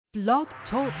Blog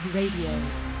Talk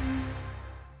Radio.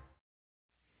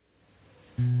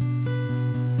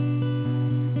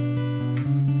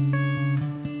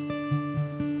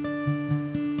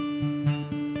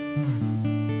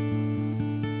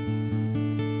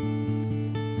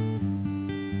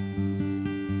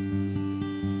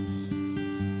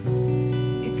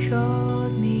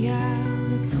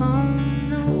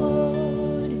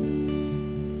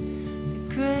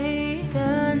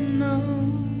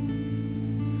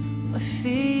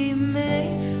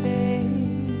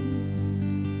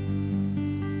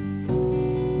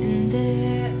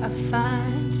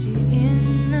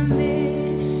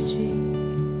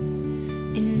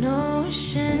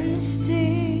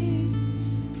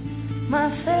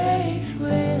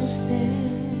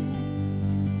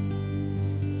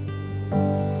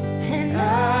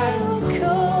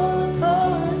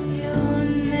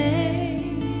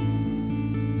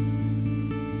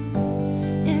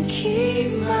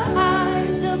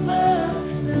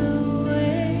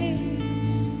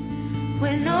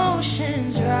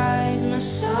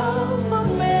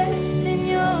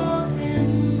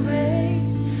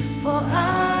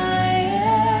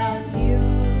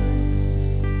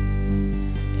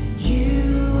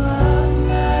 You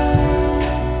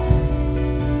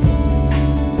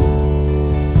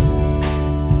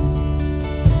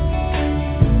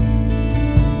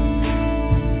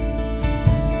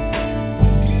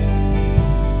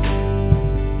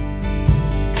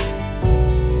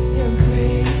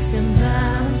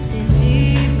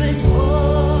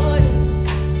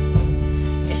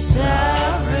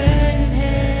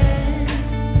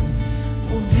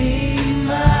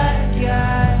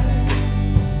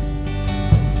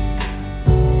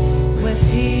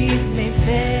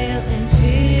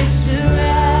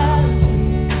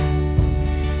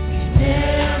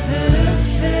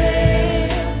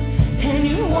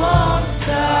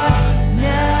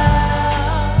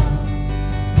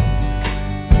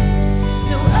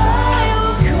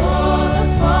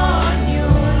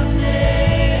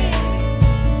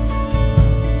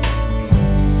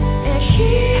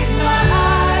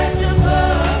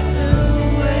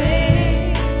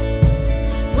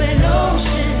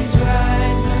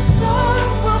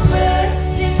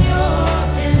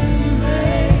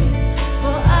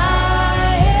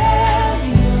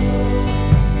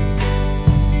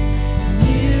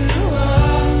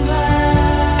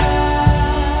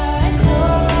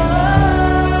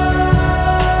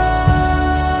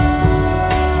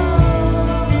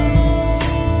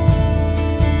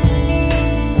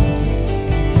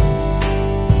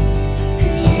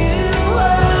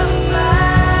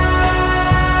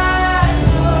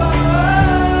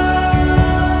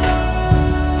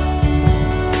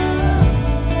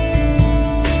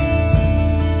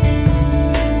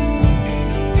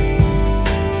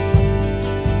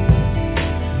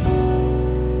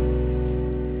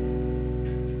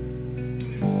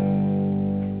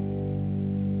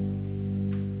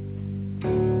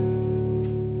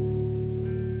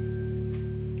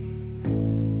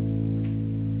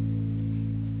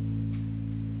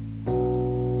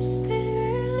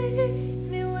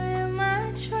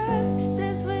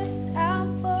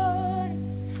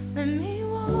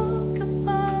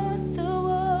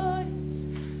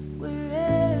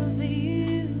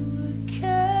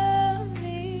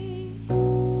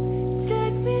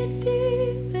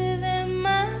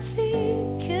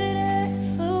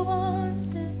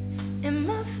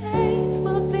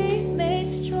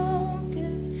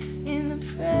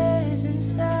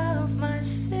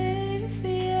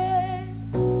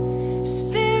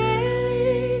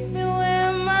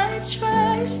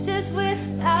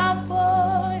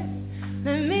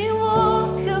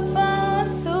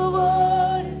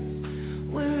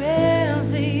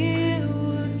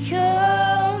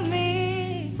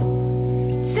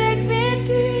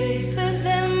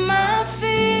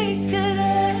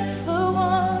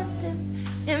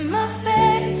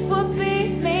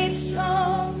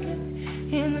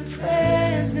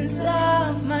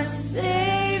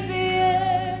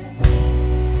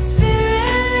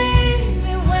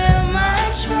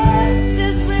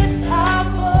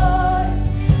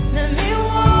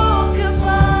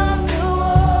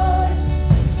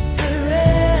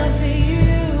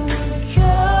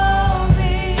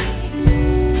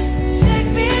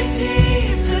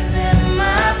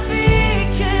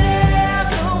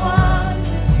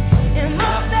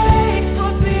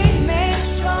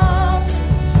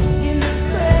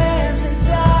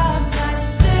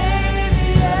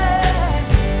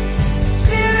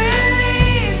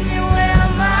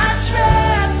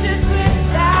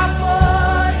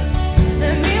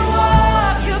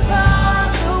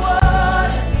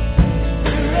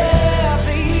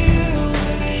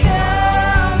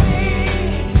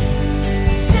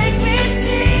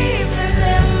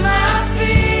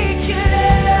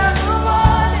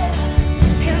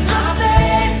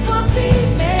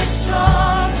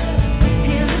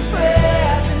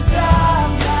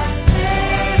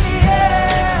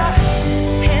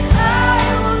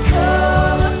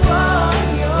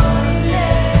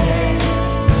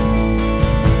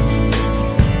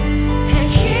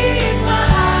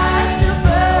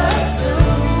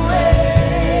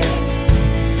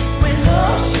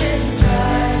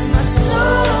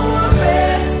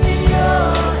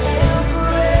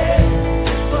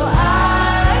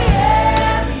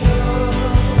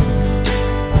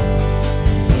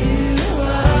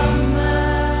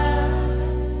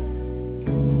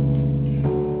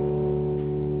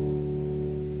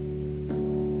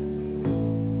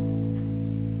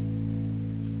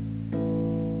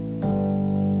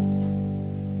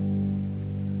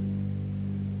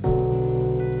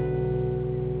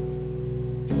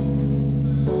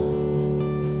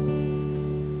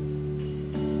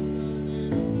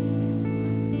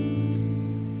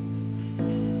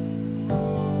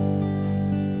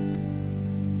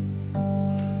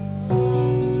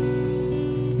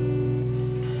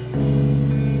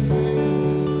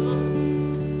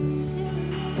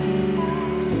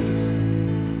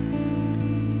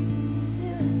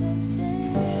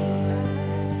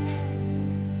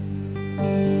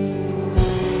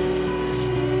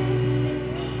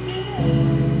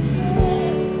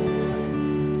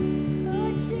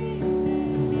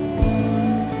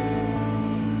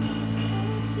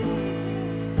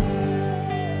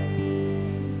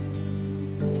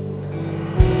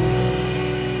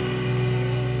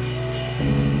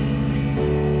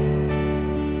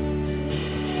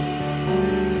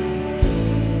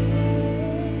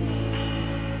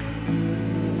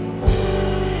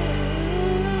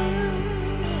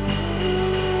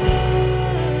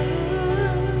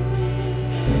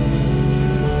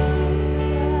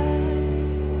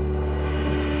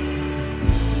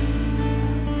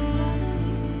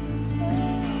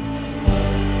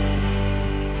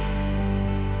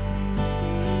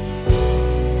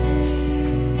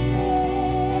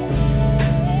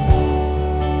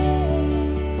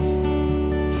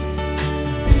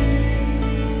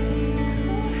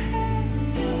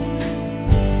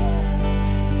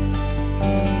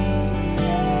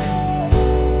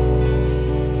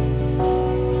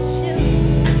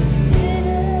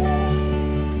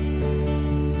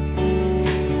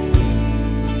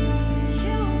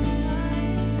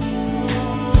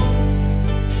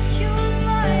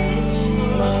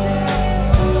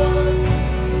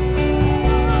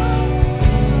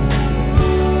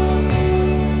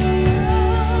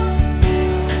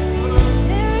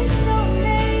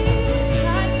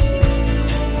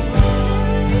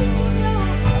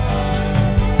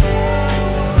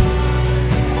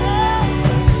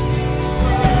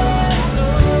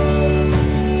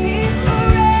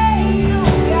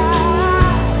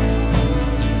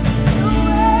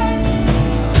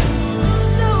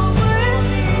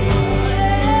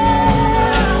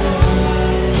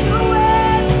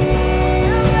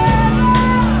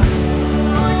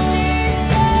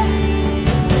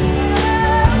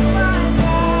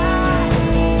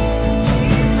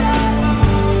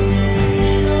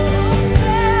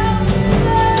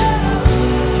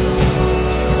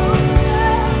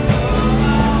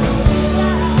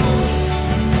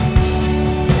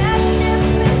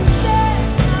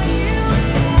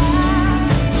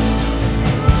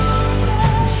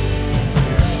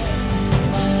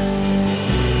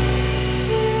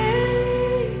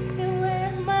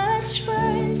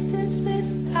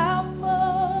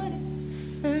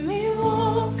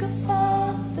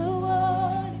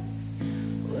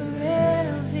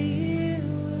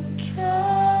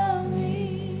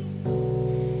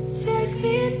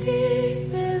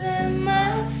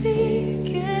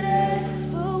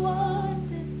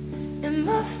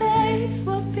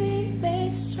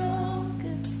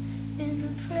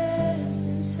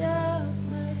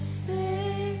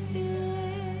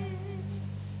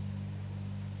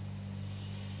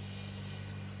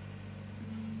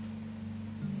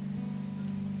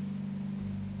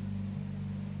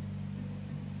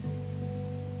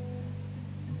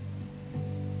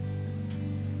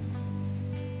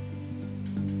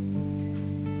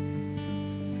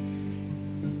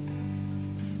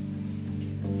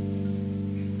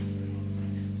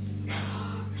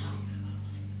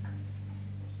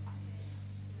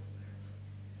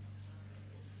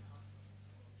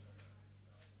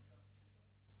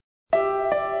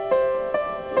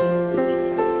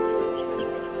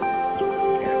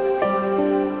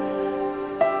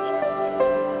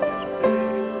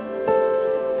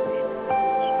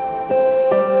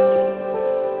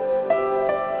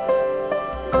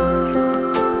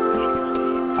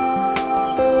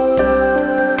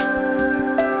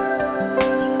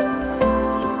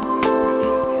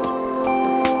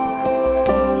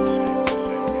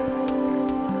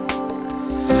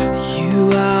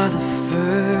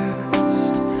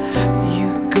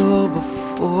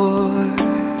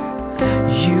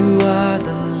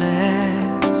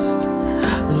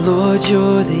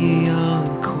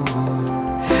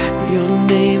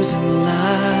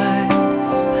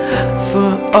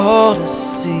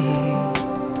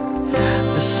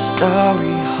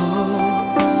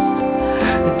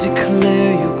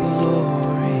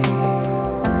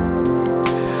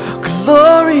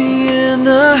Glory in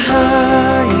the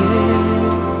highest.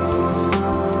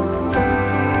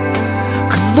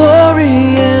 Glory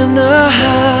in the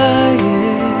highest.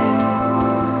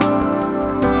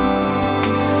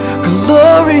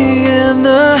 Glory in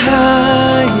the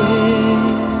highest.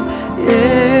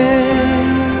 Yeah.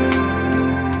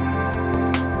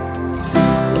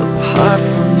 Apart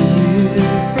from you,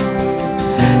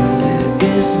 there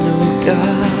is no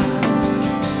God.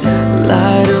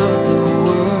 Light of the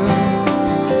world,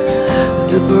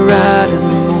 the bright and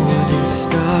morning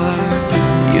star,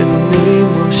 your name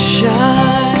will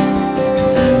shine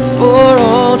for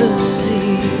all to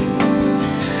see.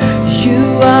 You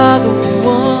are the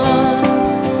one,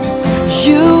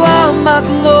 you are my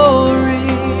glory.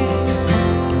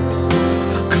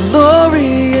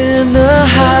 Glory in the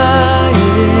highest.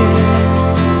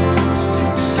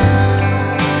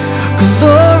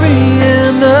 Glory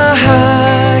in the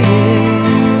highest.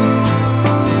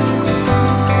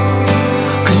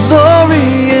 Glory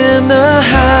in the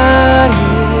highest.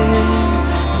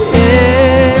 Yeah.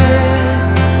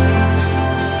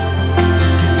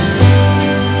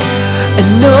 And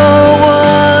no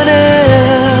one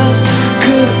else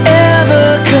could ever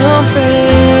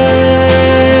compare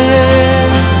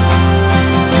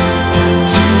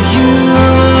to you,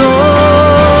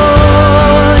 Lord.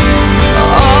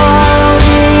 All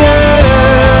the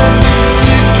earth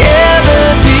together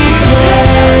declare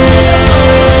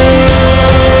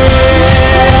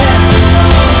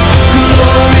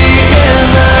glory in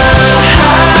the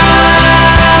highest.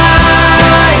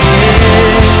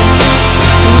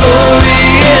 Glory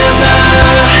in the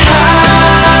highest.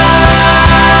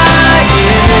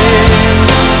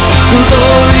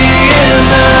 Glory in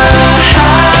the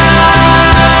highest.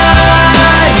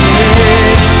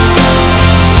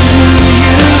 To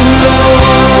you,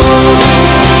 Lord.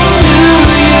 To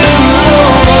you,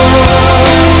 Lord.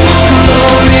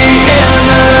 Glory in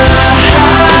the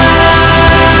highest.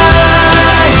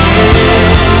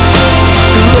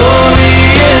 Glory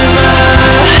in the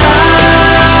highest.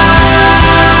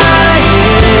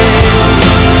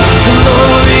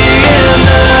 Glory in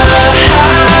the highest.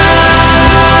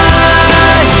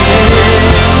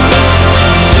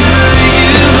 To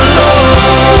you, Lord.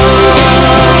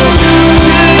 To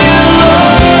you,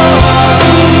 Lord.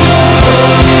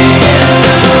 Glory in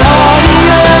all the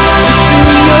earth will sing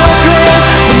your praise.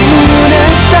 The moon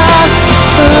and stars, the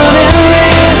sun and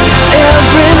rain,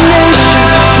 every nation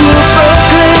will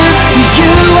proclaim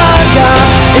you are God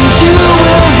and you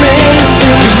will reign.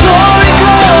 Glory,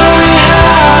 glory,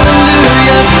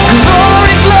 hallelujah.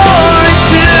 Glory, glory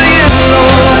to you,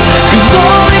 Lord.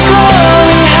 Glory,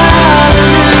 glory,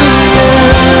 hallelujah.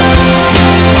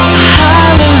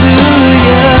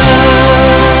 Hallelujah.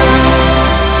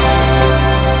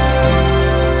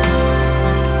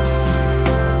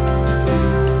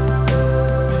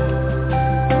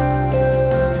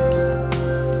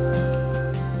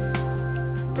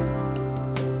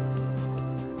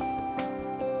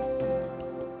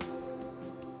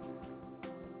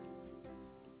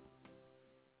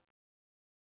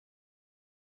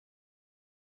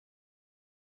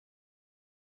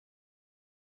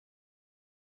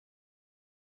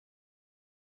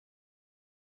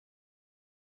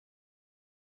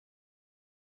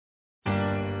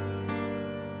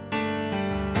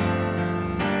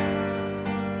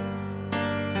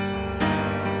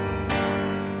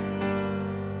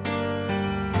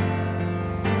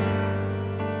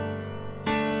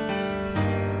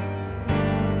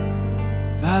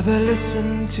 Father,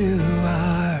 listen to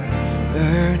our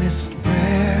earnest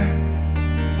prayer.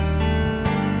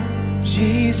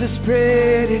 Jesus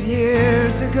prayed it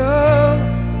years ago,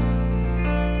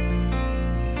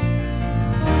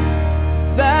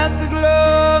 that the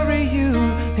glory you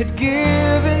had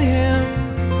given him,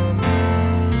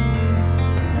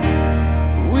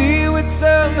 we would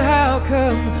somehow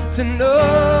come to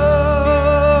know.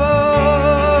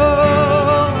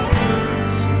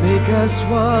 Make us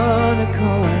one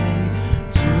according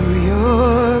to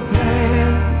your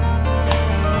plan.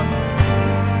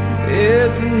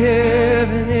 If in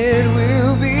heaven it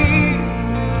will be,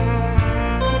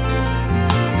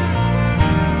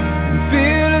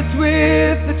 fill us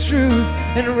with the truth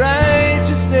and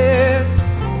righteousness.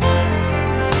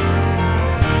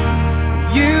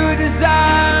 You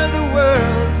desire the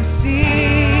world to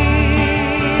see.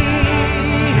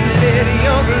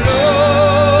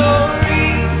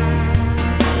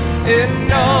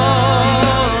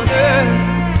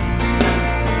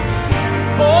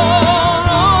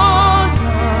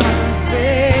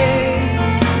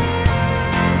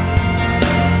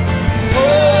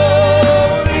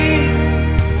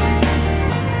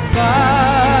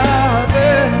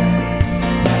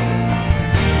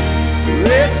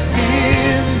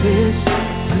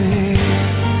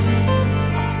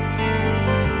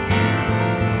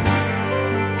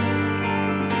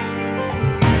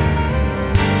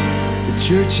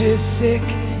 which is sick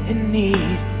in need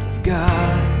of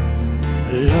God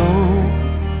alone.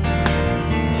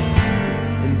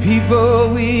 And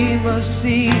people, we must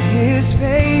seek His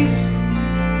face.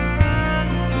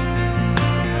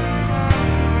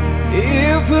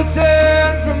 If we'll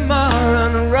turn from our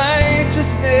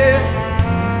unrighteousness,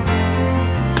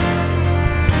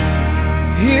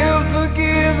 He'll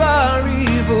forgive our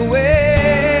evil ways.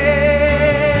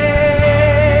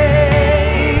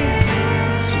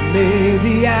 So may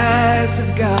the eyes of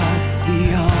God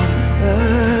be on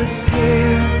us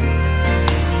here.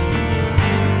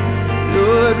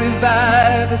 Lord,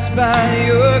 revive us by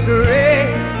your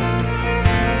grace.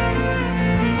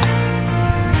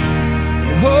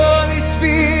 Holy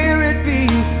Spirit, be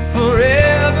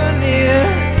forever near.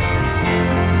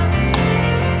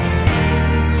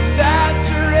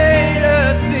 Saturate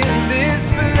us in this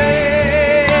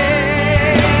place.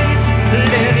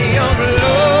 Let your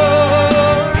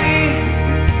glory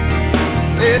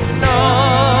fit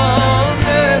on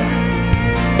us.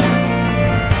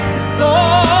 On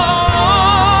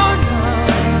our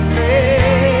faith.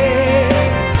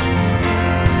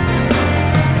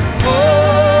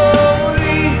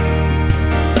 Holy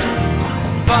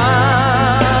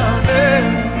Father,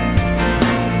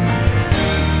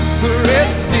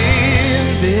 rest in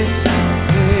this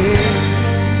place.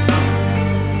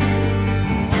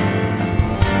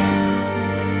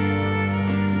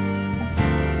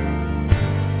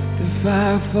 The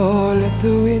fire fall, let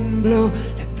the wind blow,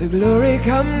 let the glory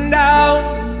come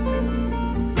down.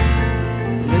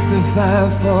 Let the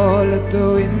fire fall, let the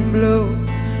wind blow,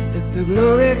 let the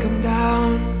glory come down.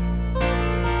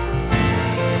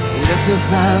 Let the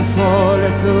fire fall,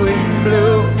 let the wind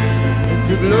blow, let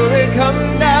the glory come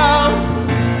down,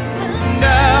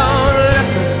 down. Let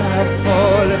the fire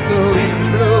fall, let the wind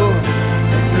blow,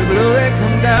 let the glory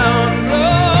come down,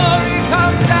 glory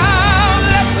come down.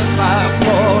 Let the fire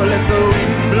fall, let the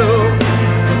wind blow,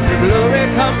 let the glory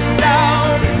come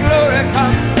down, glory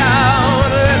come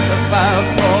down. Let the fire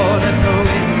fall, let the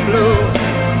wind blow,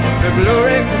 let the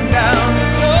glory come down,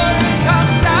 glory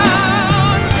come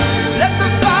down. Let the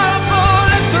fire fall,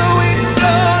 let the wind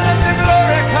blow, let the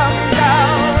glory come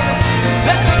down.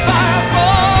 Let the fire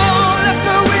fall, let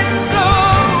the wind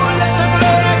blow, let the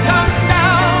glory come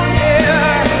down,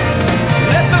 yeah.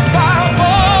 Let the fire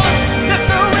fall, let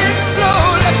the wind blow,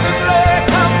 let the glory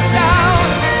come down.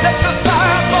 Let the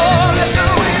fire fall, let the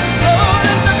wind blow,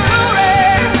 let the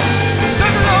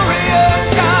glory of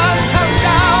God come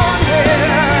down,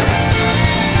 yeah.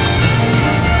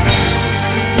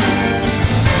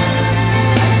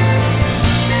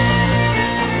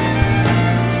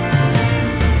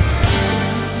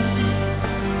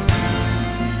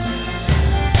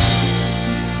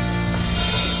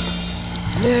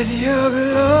 Let your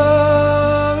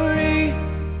glory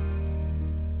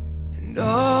and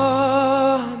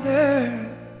honor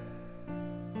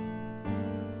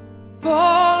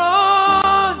fall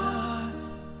on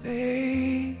our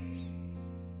face.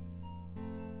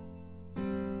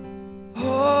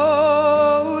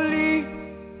 Holy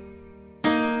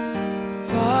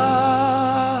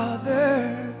Father,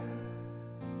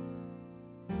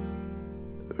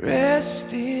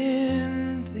 rest in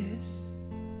this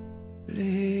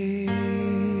place.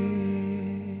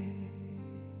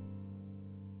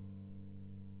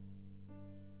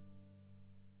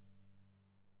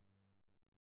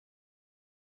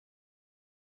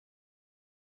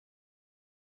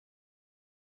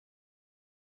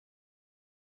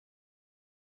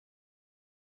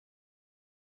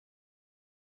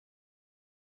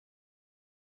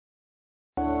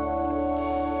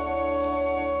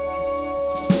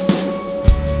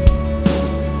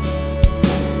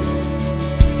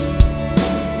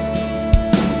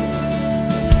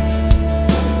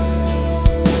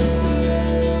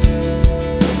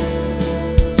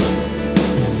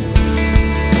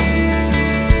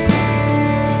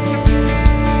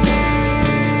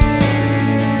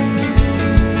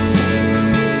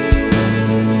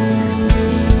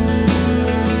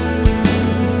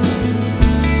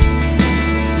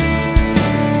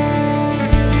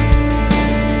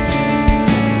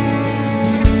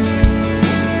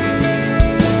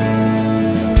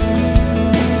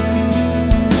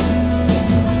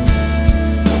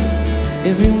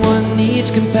 Everyone needs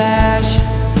compassion,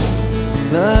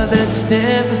 love that's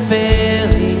never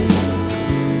failing.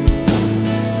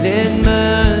 Let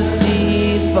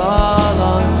mercy fall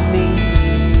on me.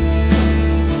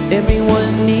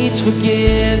 Everyone needs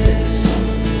forgiveness,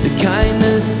 the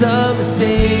kindness of a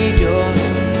Savior,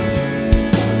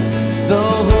 the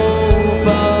hope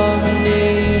of a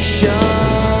nation.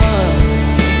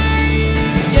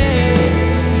 Yeah.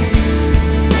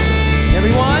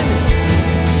 Everyone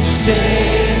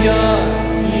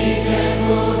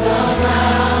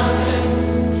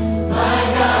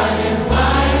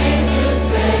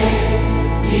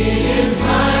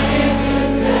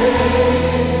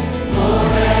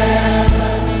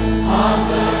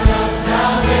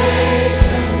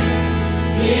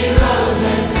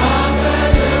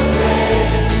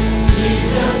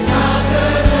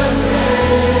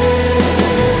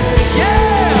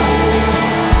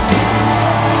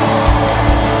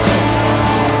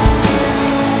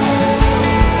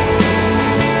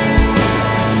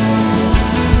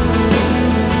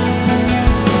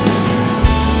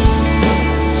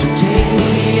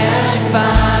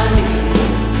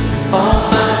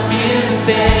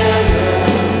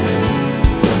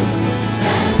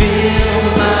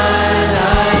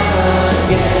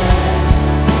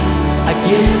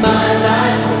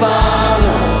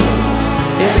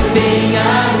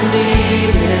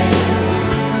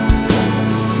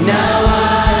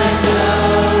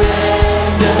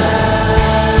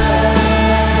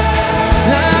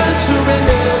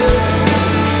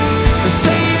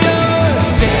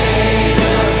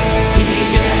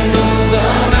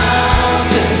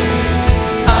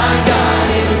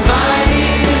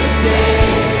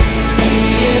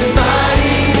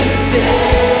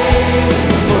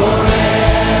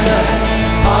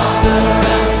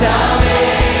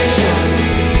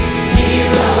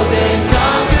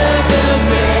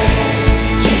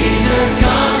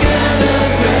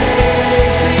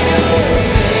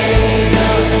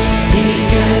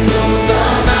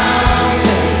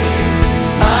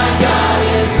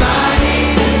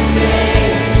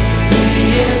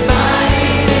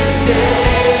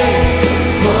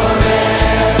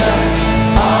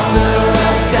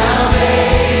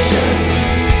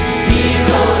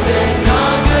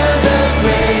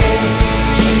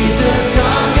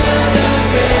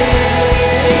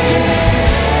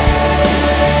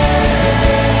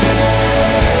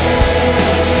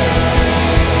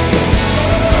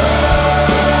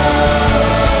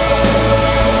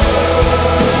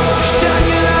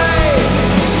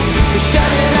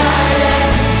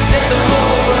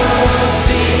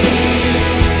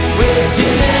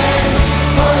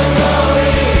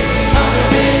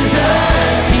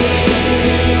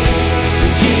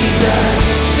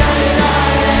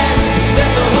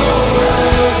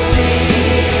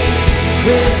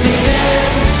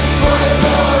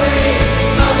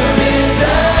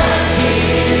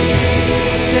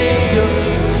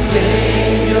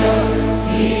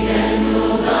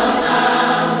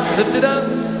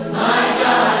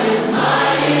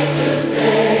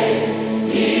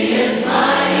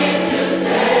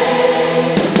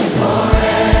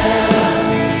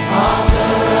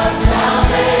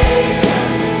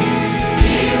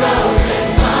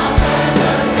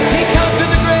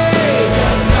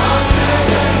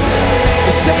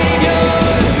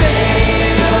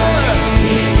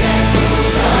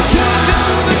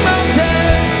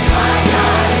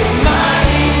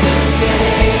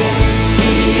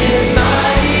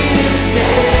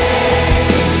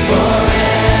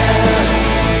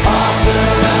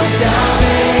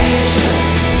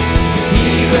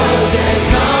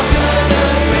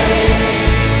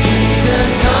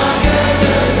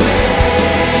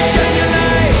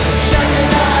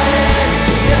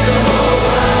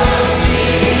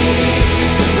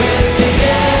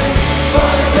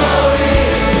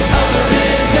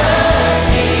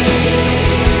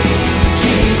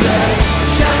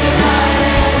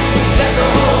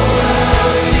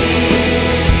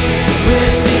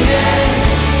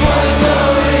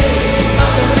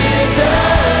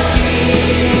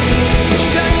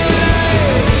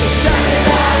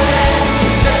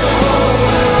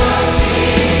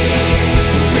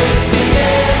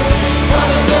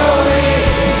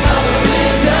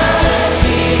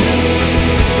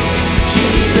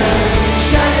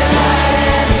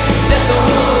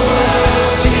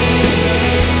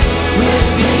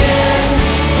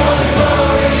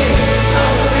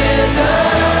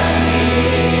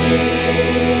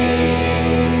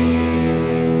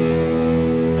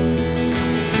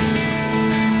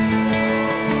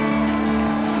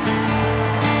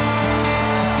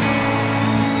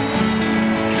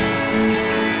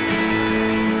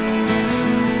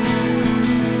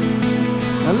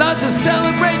allowed to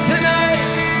celebrate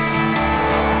tonight.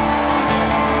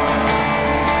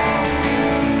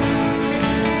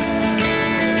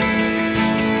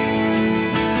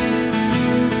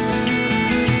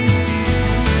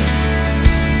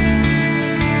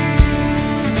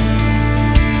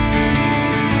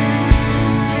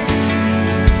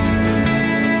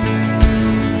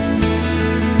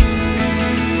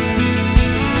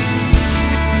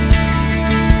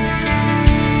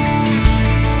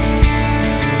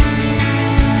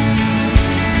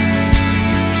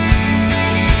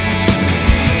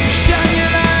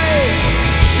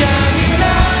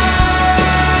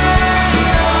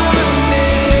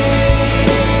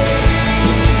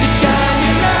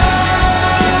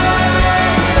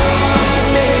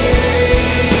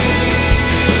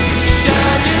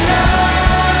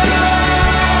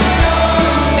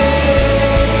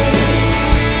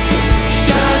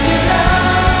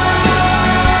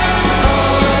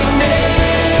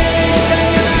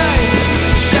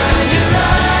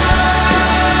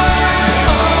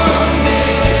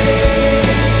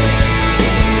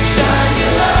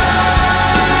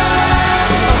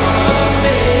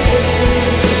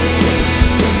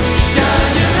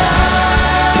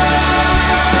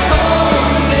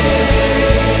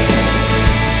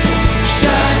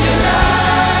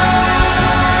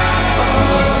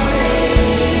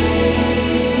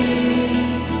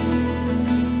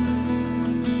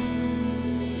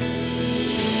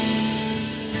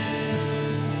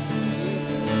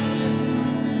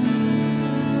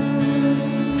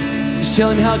 Tell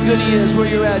him how good he is where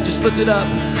you're at. Just lift it up.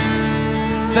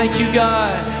 Thank you,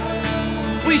 God.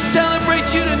 We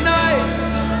celebrate you tonight.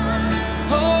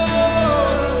 Oh,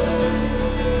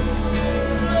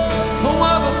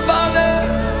 Abba Father.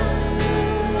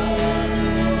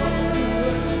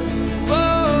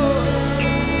 Oh,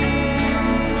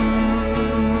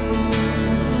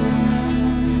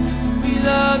 we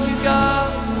love you, God.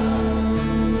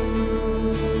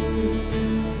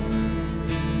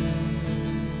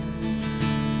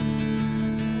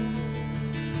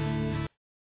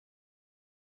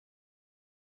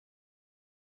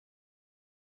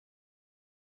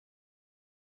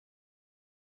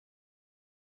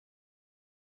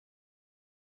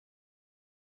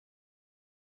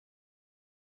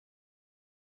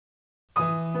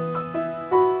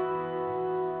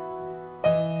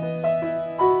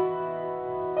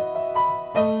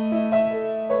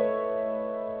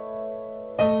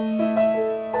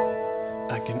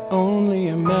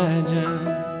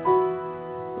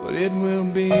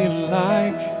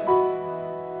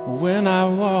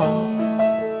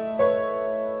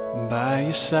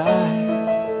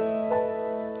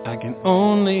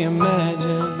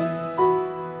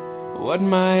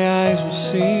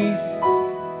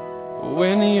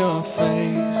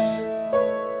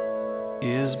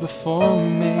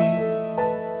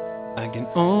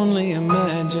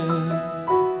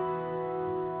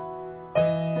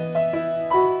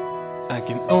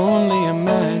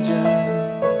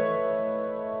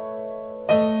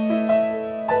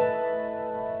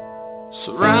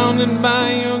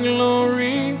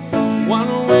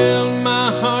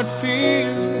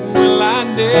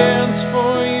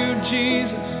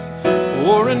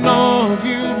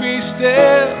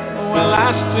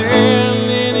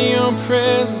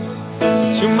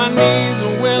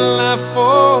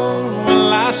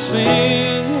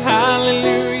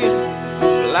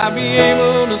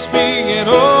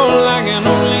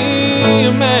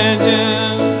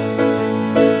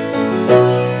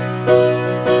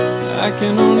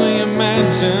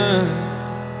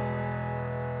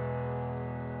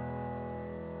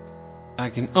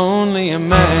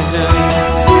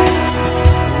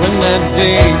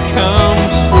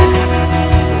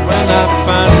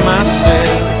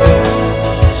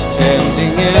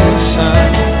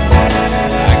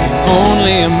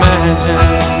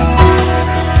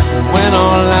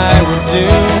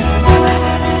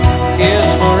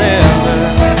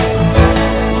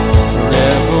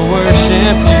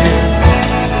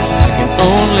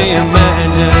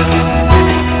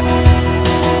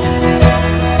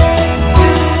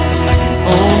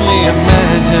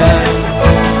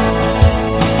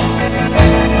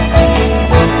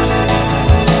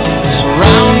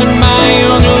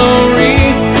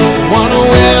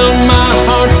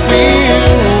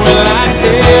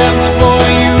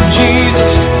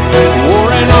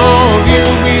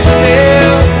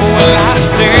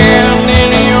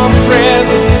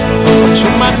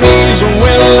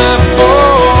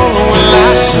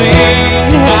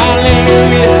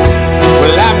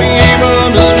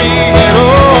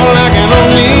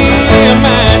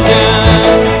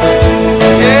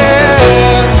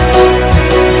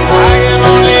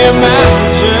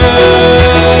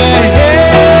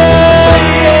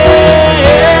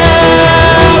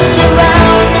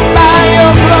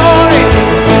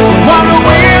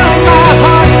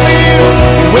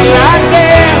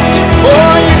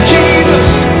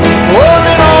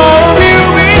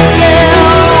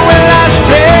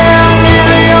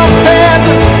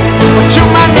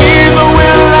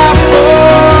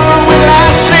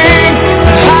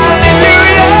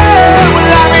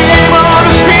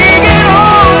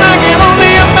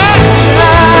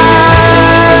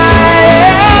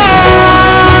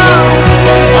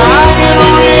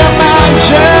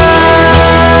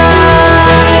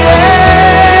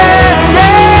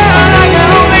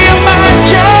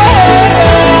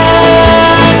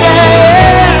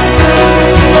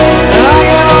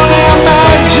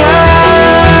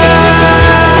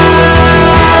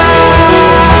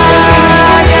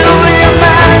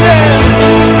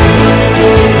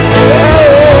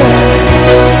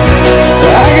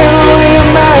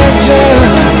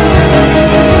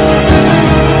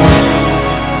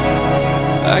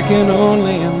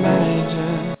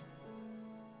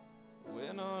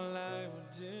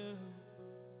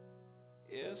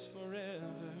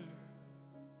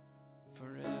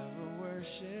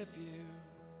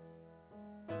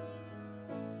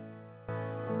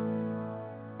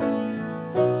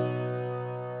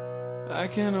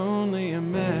 can only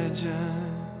imagine.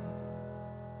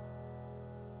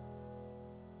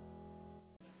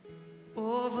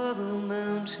 Over the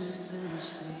mountains and the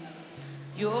sea,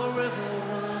 your river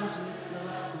runs with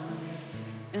love for me,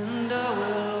 and I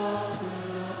will open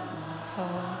up my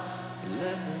heart and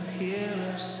let the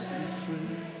healer set me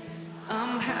free.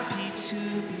 I'm happy to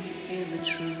be in the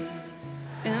truth,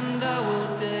 and I will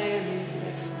daily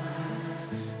live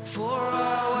for you. For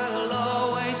I will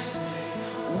always say,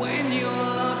 when your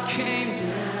love came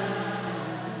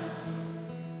down,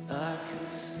 I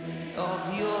could sing of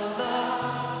your love.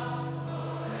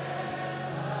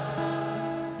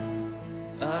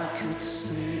 I could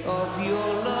sing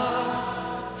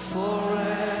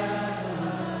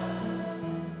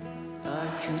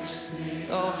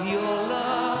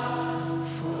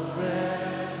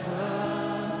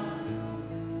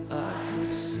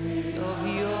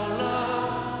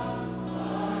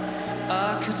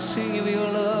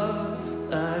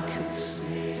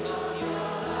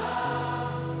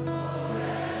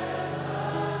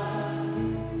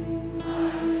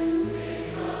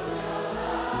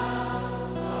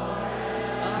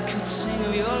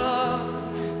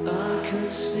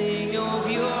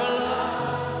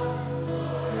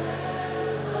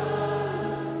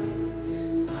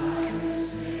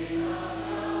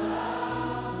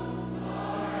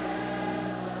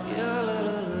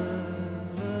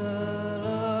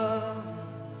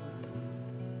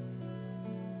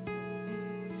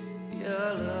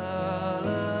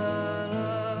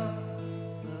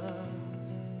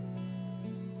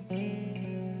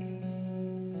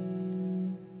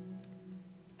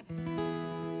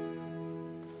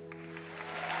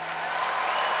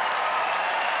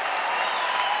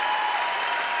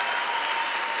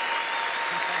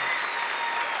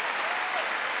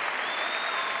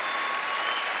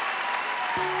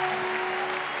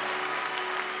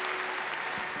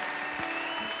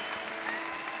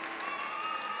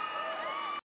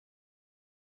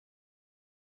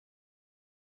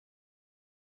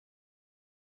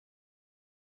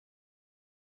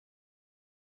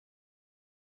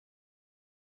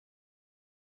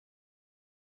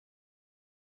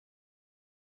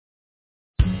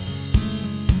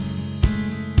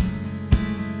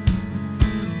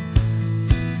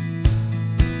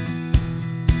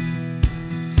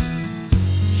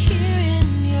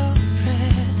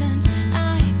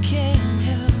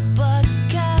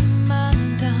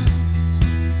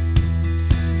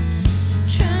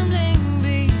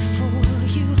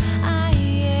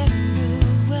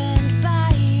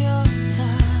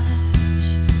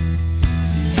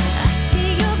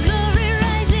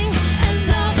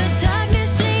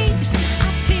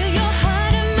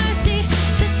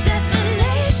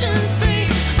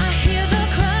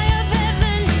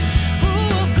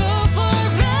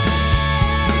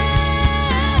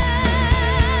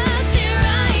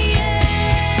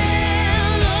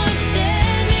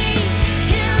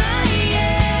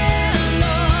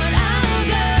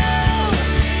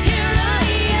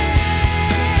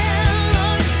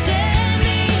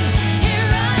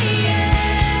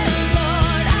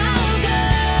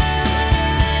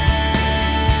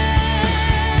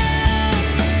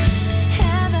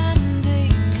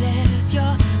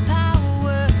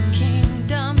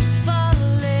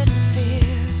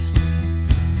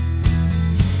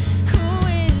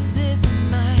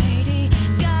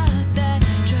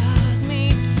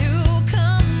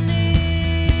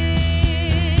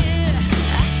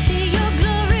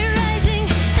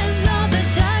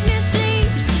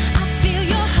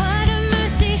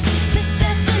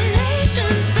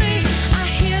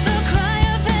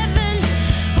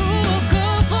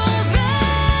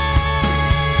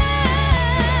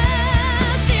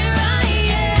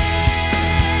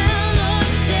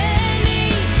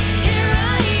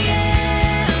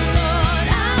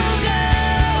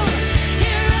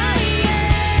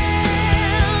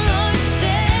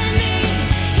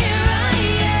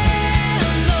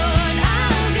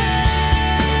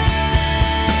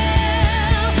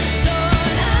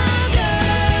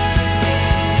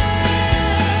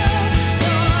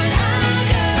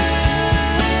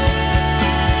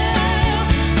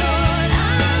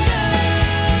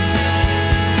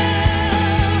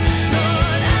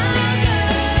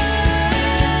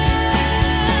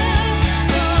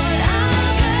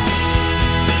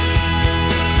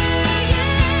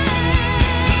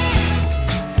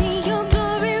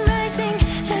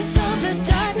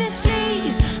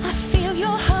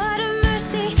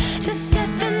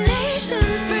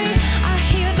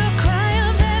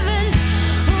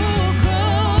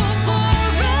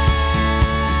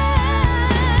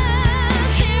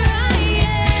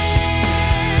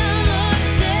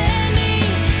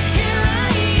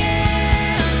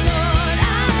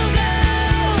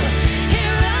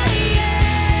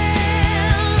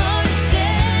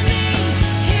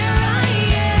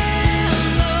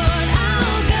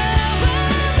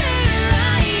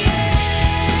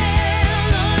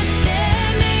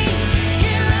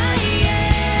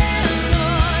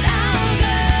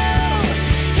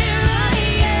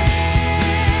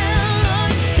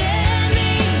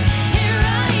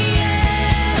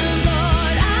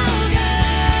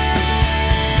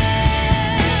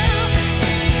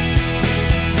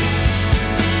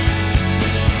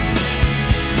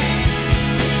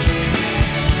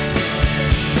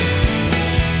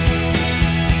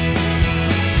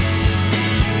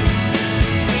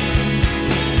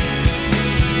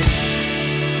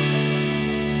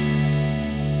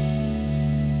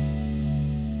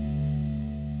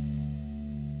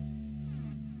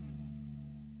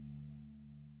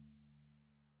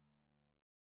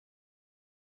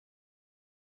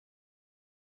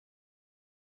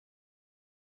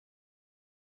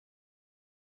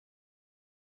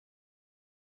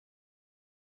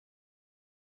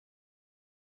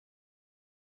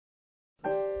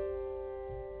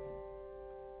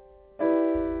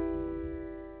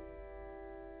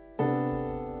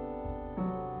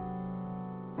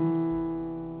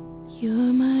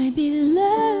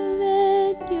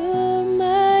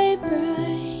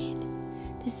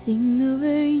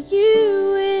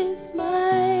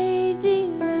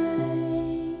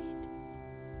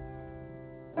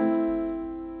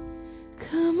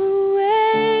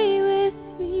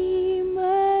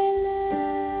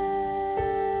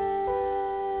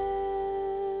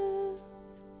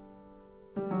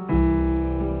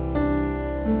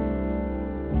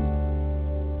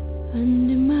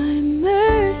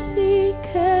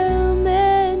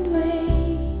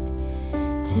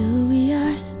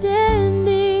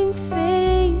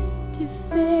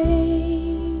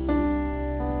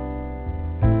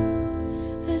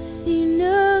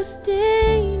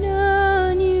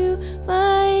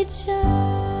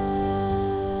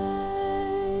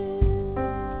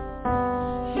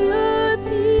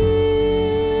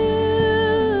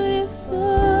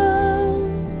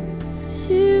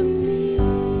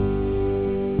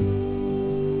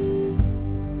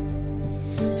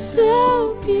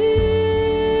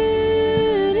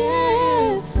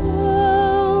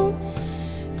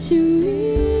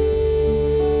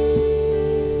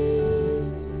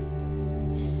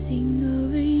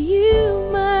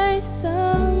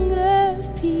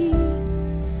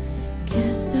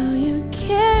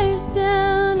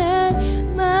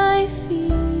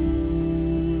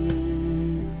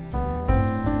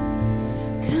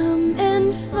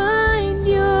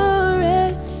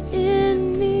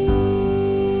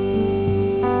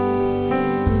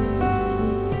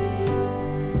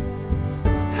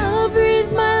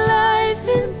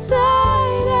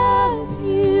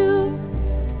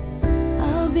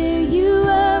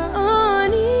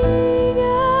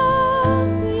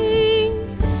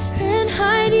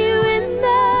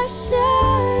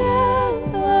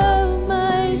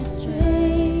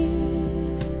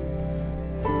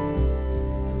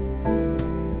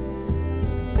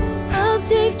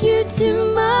take you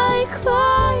to my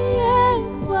quiet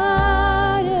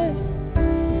waters.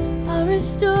 I'll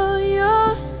restore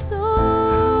your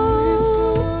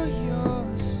soul.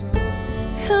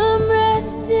 Come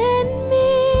rest in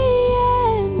me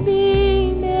and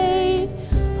be made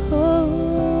whole.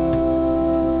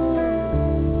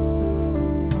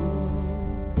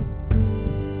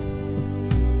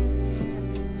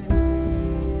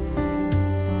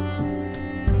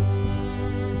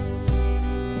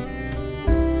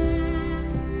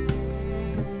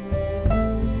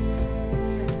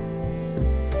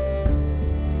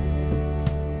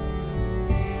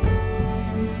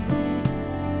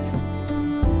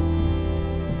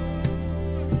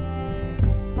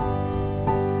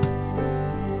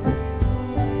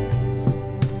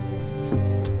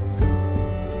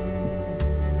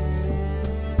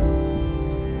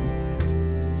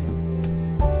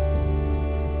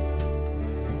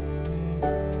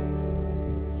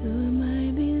 You're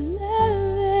my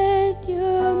beloved,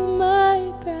 you're my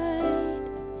bride.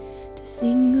 To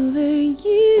sing over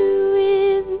you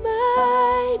is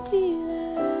my delight.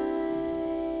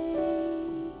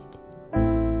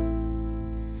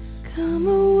 Come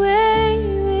away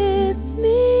with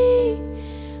me,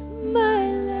 my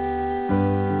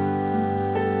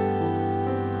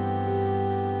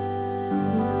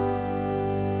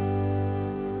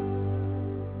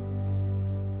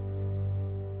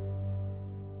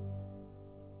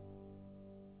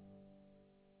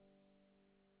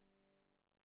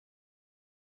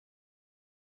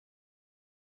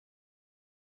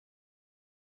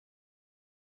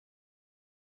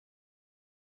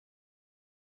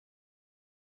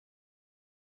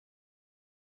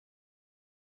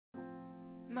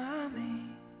Mommy,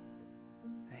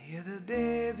 I hear the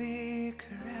baby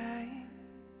crying.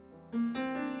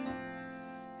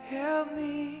 Help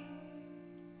me,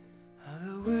 all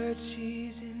the words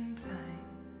she's implying.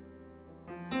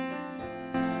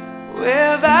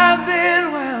 Where have I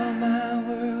been while my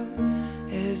world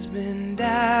has been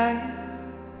dying?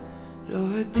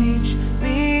 Lord, teach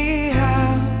me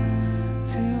how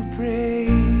to pray.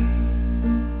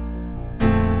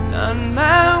 Not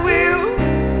my will,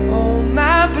 all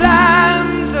my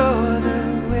plans, or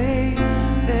the way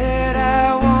that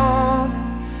I want.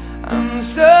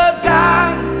 I'm so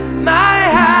tired, my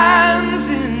hands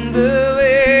in the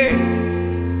way.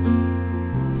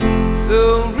 So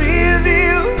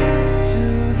reveal to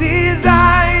these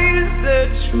eyes the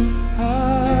true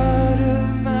heart of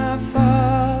my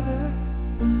Father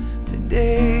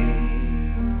today.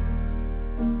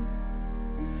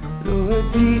 Lord,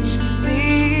 teach me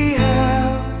how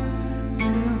to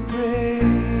pray.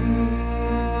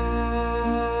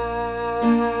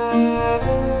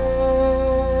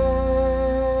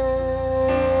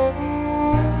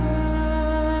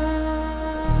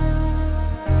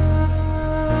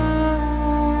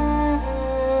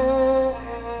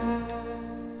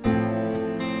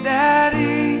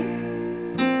 Daddy,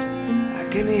 I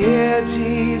can hear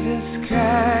Jesus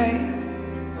cry.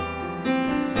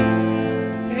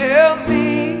 Help me,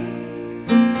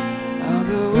 all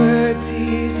the words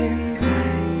he's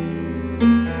implying.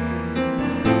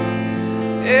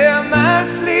 Am I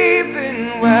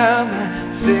sleeping while my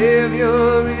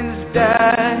Savior is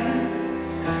dying?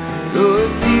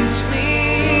 Lord, teach me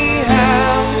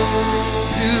how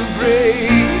to pray.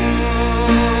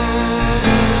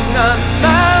 Not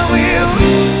my will,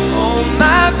 all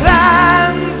my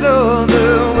plans, or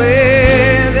the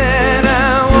way that I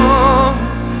want.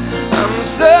 I'm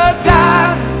so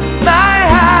tired, my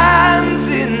hands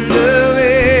in the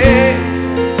way.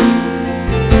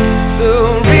 So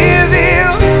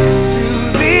reveal to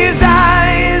these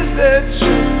eyes the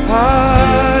true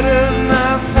heart of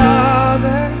my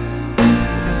Father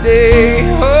today.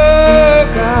 Oh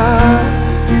God,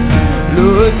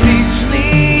 Lord, teach me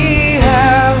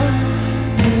how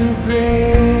to pray.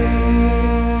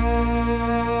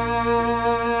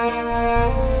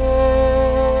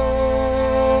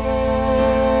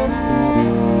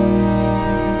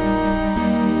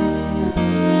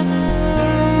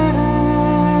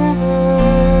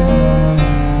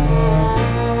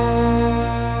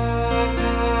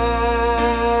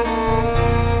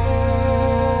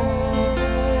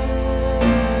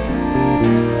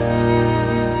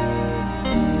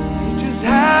 Teach us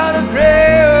how to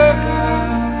pray, oh God.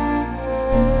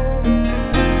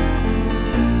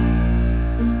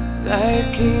 Thy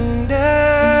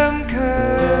kingdom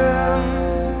come,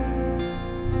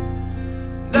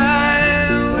 thy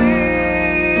will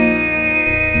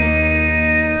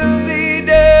be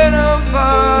done, oh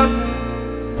Father,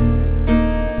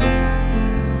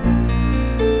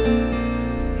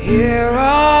 here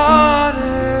on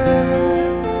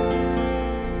earth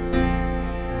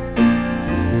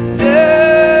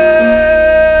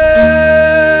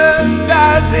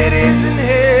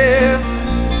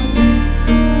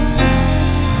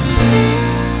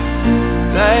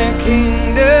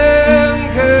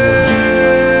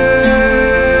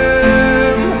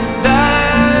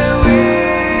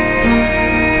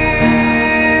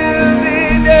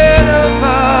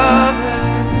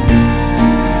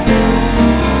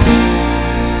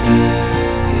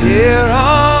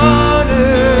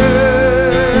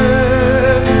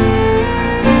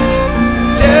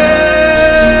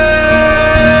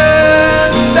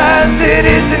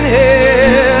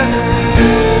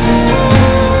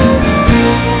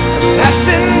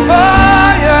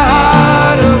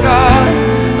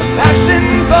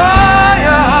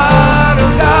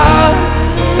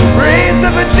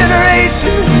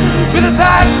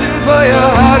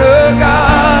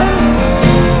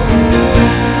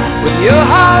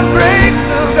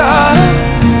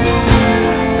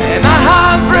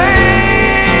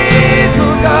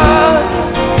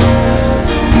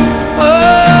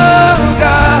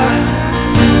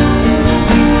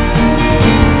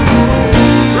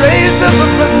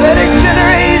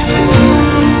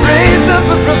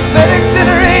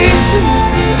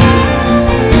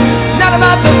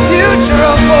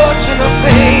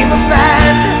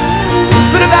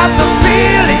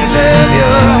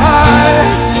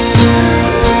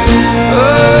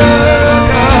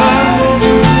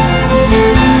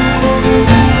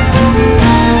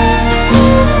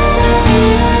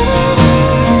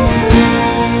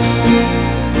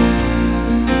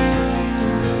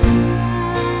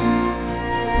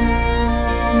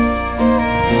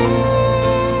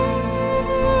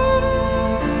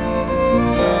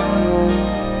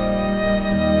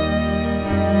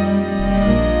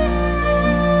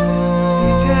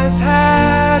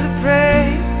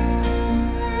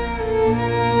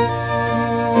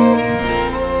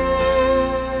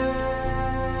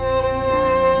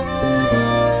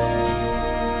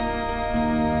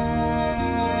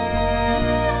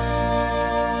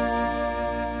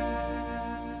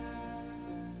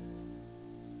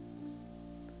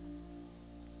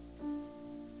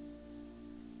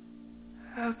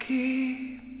I'll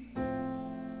keep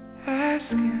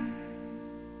asking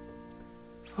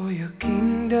for your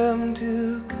kingdom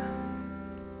to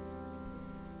come.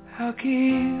 I'll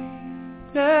keep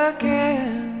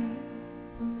looking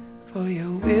for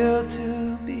your will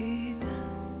to be done.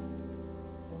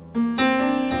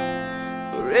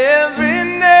 For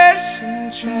every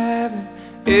nation, tribe,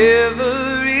 and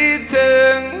every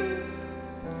tongue,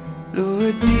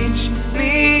 Lord, teach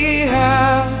me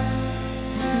how to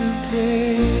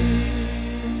pray.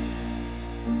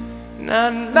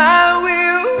 Not my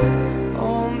will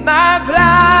or my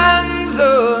plans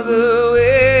or the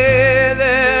way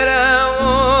that I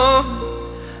want.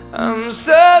 I'm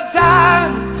so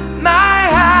tired, my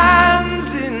hands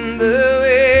in the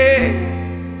way.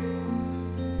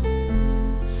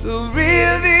 So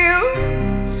reveal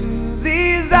to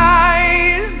these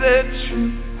eyes the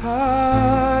true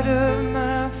heart of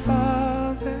my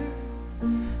Father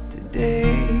today.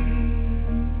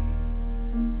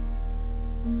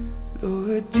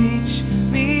 Lord, teach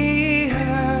me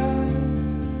how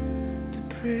to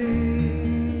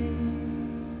pray.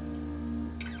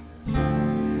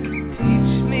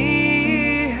 Teach me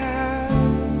how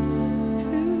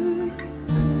to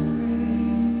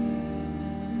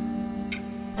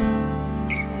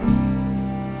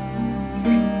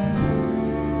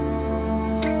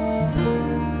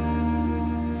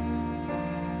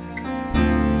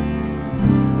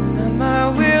not my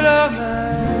will or my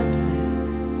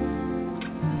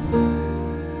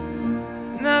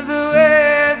not the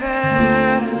way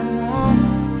that I want.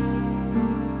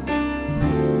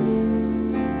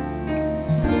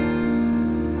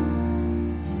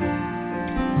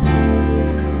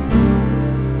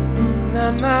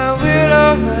 Not my will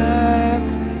or my plan.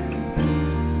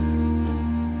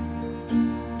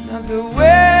 Not the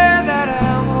way that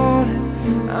I want it.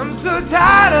 I'm so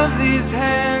tired of these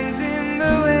hands in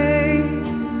the way.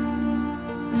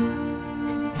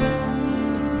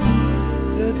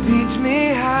 So teach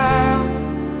me how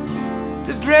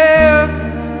to pray, oh God.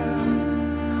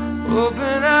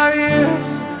 Open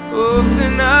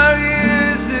our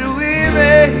ears that we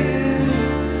may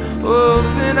hear.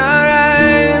 Open our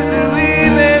eyes that we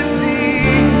may see.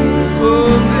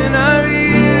 Open our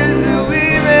ears that we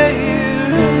may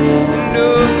hear. And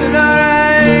open our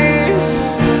eyes.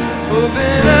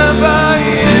 Open up our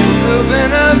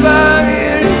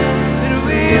ears that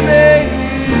we may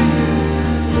hear.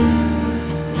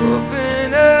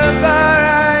 Open up our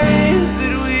eyes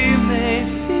that we may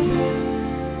see.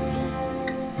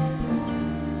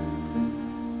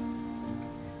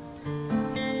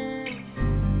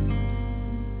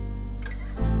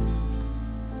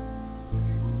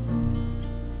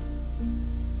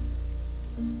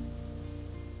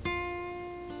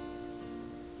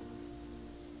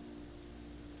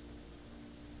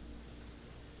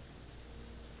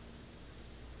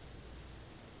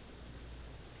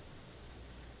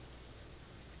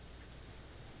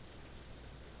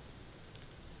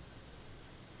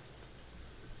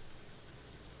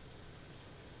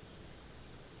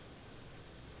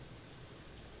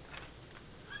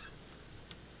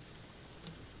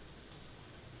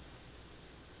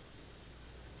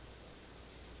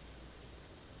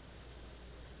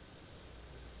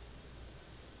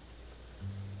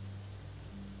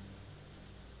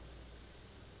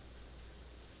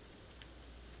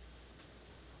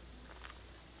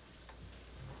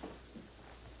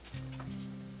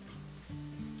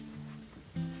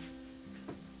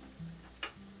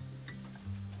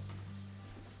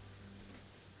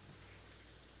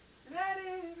 Let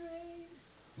it rain.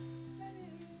 Let it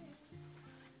rain.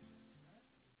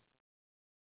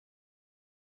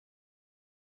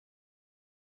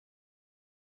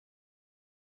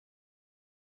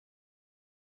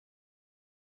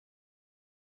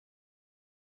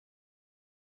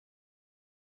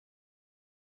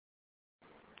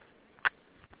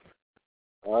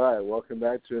 All right, welcome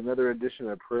back to another edition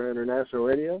of Prayer International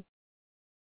Radio.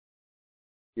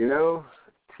 You know,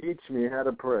 teach me how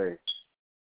to pray.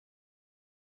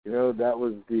 You know, that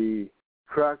was the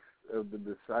crux of the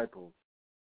disciples'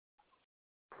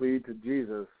 plea to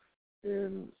Jesus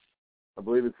in, I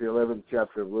believe it's the 11th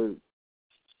chapter of Luke,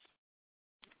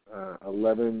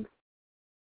 11:1.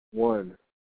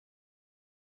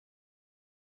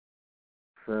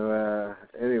 So,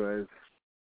 anyways,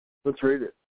 let's read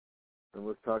it. And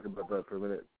let's talk about that for a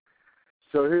minute.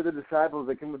 So here are the disciples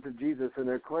that came up to Jesus, and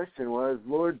their question was,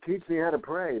 Lord, teach me how to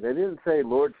pray. They didn't say,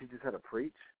 Lord, teach us how to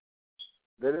preach.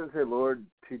 They didn't say, Lord,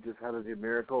 teach us how to do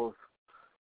miracles.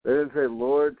 They didn't say,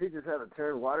 Lord, teach us how to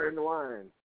turn water into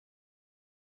wine.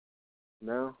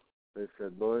 No, they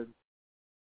said, Lord,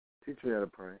 teach me how to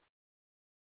pray.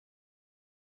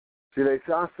 See, they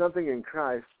saw something in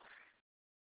Christ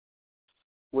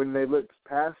when they looked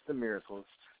past the miracles,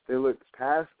 they looked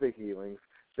past the healings,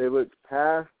 they looked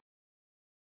past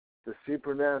the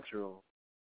supernatural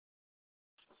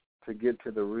to get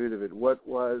to the root of it. What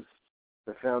was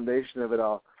the foundation of it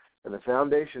all? And the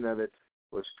foundation of it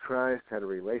was Christ had a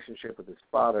relationship with his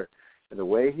Father, and the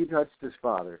way he touched his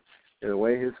Father, and the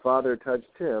way his Father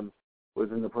touched him, was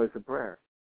in the place of prayer.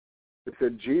 It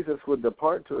said Jesus would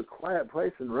depart to a quiet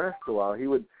place and rest a while. He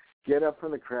would get up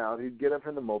from the crowd, he'd get up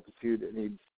from the multitude, and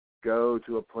he'd go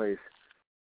to a place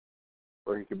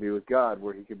where he could be with God,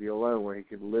 where he could be alone, where he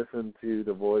could listen to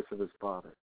the voice of his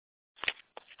Father.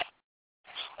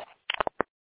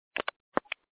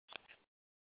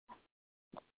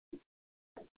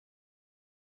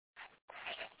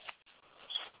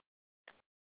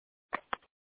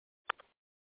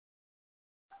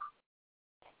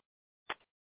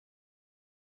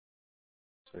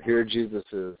 So here Jesus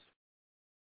is.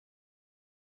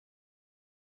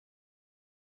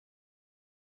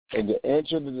 And to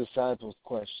answer the disciples'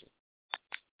 question,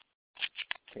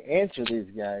 to answer these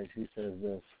guys, he says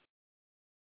this: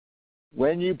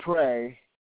 when you pray,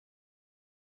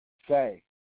 say.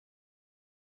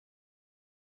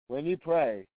 When you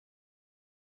pray,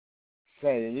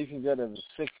 say. And you can go to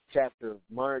the 6th chapter of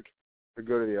Mark or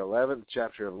go to the 11th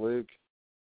chapter of Luke.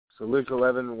 So Luke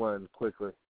 11:1,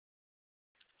 quickly.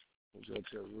 We'll go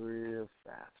to it real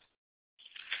fast.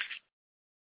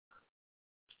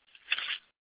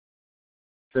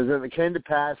 It says, and it came to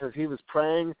pass, as he was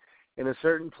praying in a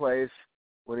certain place,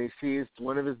 when he ceased,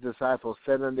 one of his disciples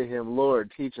said unto him,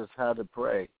 Lord, teach us how to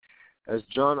pray, as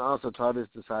John also taught his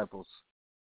disciples.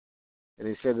 And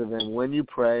he said to them, when you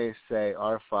pray, say,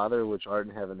 Our Father, which art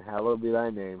in heaven, hallowed be thy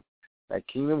name. Thy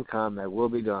kingdom come, thy will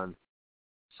be done,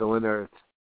 so in earth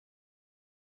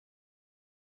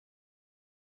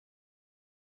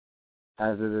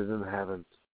as it is in heaven.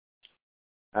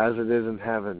 As it is in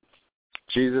heaven.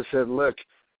 Jesus said, look,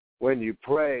 when you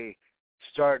pray,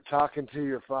 start talking to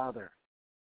your Father.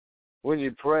 When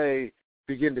you pray,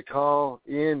 begin to call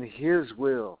in his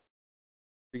will.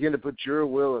 Begin to put your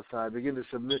will aside. Begin to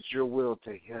submit your will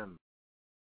to him.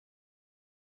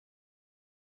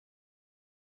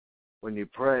 When you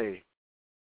pray,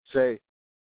 say,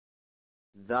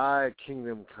 thy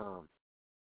kingdom come.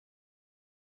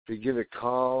 Begin to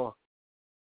call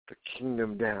the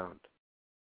kingdom down.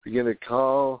 Begin to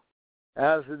call,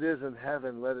 as it is in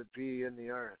heaven, let it be in the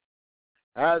earth.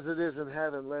 As it is in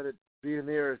heaven, let it be in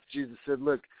the earth. Jesus said,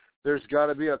 look, there's got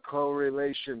to be a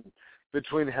correlation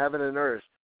between heaven and earth.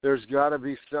 There's got to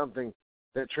be something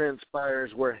that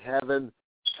transpires where heaven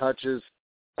touches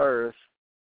earth.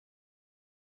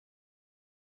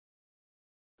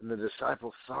 And the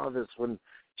disciples saw this when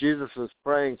Jesus was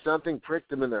praying. Something pricked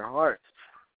them in their hearts.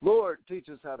 Lord, teach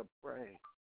us how to pray.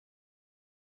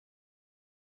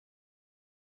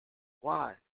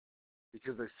 Why?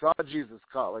 Because they saw Jesus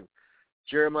calling.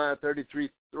 Jeremiah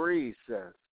 33:3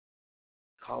 says,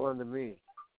 call unto me,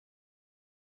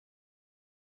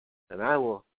 and I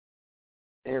will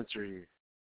answer you.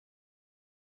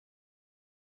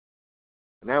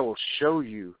 And I will show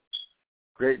you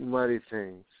great and mighty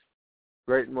things,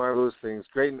 great and marvelous things,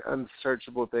 great and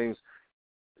unsearchable things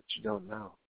that you don't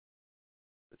know,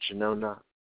 that you know not.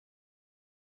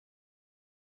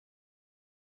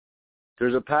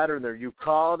 There's a pattern there. You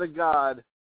call to God.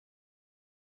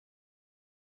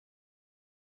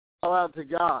 Call out to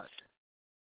God.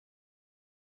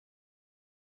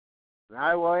 And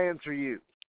I will answer you.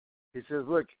 He says,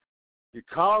 look, you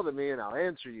call to me and I'll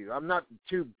answer you. I'm not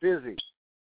too busy.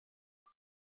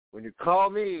 When you call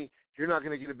me, you're not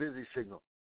going to get a busy signal.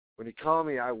 When you call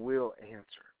me, I will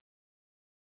answer.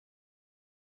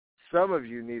 Some of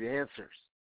you need answers.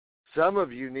 Some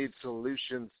of you need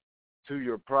solutions to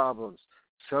your problems.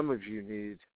 Some of you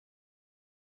need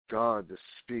God to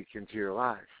speak into your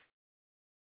life.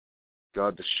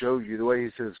 God to show you the way he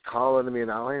says, call unto me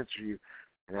and I'll answer you,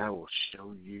 and I will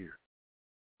show you.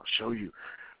 I'll show you.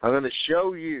 I'm going to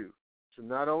show you. So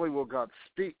not only will God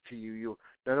speak to you,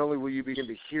 not only will you begin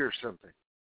to hear something,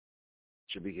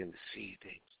 but you'll begin to see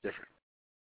things differently.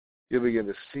 You'll begin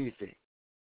to see things.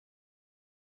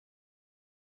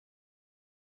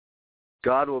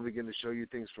 God will begin to show you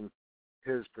things from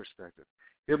his perspective.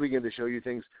 He'll begin to show you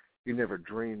things you never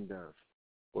dreamed of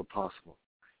were possible.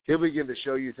 He'll begin to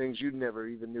show you things you never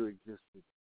even knew existed.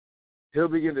 He'll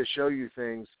begin to show you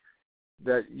things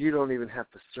that you don't even have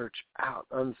to search out.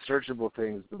 Unsearchable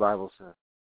things, the Bible says.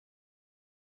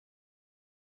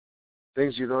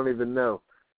 Things you don't even know.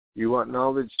 You want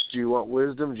knowledge? Do you want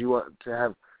wisdom? Do you want to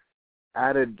have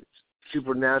added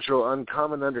supernatural,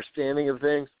 uncommon understanding of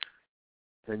things?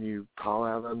 then you call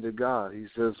out unto God. He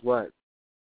says what?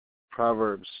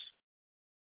 Proverbs.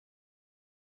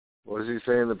 What does he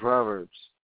say in the Proverbs?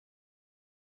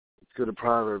 Let's go to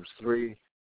Proverbs 3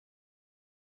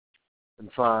 and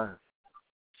 5.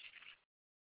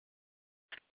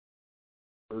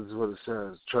 This is what it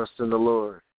says. Trust in the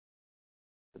Lord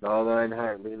with all thine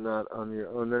heart. Lean not on your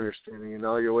own understanding. In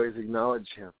all your ways acknowledge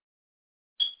him.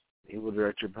 He will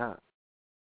direct your path.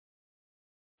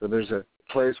 So there's a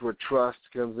place where trust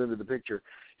comes into the picture.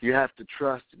 You have to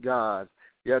trust God.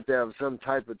 You have to have some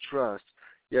type of trust.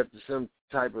 You have to some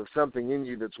type of something in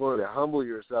you that's willing to humble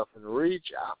yourself and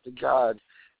reach out to God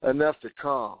enough to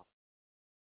call.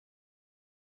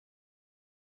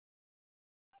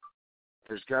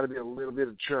 There's got to be a little bit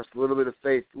of trust, a little bit of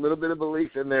faith, a little bit of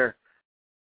belief in there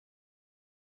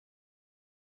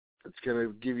that's going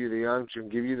to give you the unction,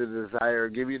 give you the desire,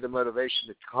 give you the motivation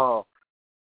to call.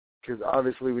 Because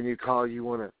obviously when you call, you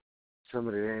want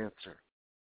somebody to answer.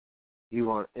 You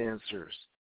want answers.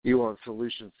 You want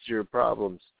solutions to your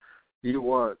problems. You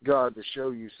want God to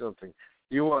show you something.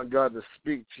 You want God to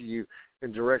speak to you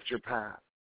and direct your path.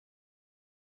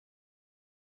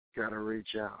 Got to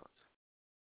reach out.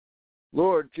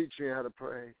 Lord, teach me how to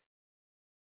pray.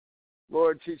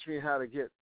 Lord, teach me how to get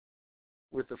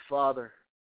with the Father.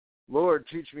 Lord,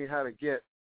 teach me how to get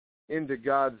into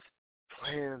God's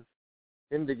plan,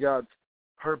 into God's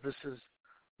purposes.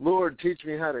 Lord, teach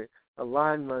me how to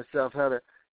align myself, how to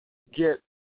get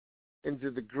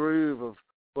into the groove of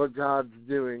what God's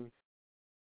doing.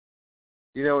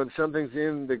 You know, when something's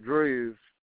in the groove,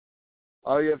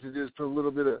 all you have to do is put a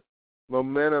little bit of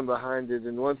momentum behind it,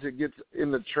 and once it gets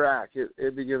in the track,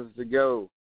 it begins to go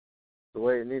the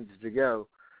way it needs to go.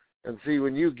 And see,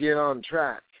 when you get on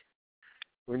track,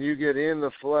 when you get in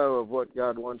the flow of what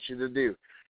God wants you to do,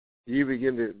 you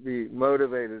begin to be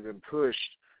motivated and pushed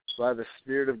by the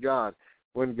Spirit of God.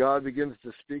 When God begins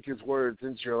to speak his words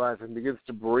into your life and begins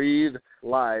to breathe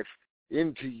life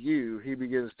into you, he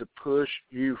begins to push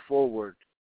you forward.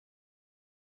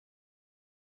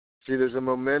 See, there's a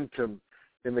momentum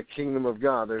in the kingdom of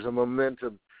God. There's a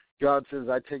momentum. God says,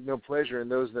 I take no pleasure in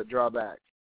those that draw back.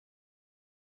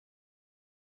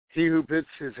 He who puts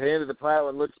his hand to the plow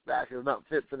and looks back is not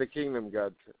fit for the kingdom,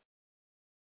 God says.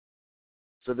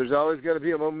 So there's always got to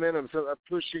be a momentum, so a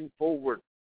pushing forward,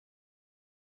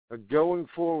 a going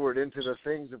forward into the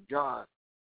things of God,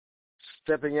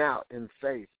 stepping out in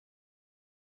faith.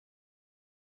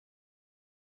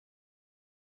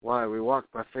 Why? We walk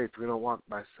by faith. We don't walk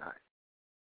by sight.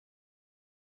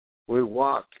 We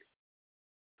walk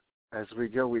as we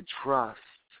go, we trust.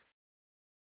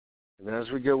 And as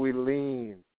we go, we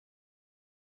lean.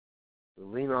 We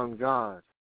lean on God.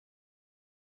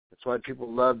 That's why people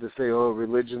love to say, oh,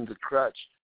 religion's a crutch.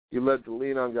 You love to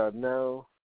lean on God. No.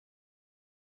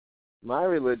 My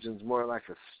religion's more like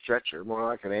a stretcher, more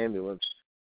like an ambulance.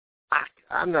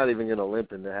 I'm not even going to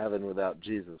limp into heaven without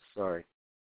Jesus. Sorry.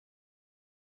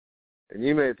 And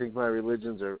you may think my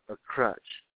religion's a crutch.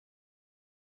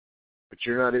 But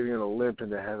you're not even going to limp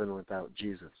into heaven without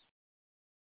Jesus.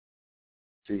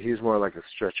 See, he's more like a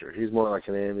stretcher. He's more like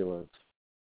an ambulance.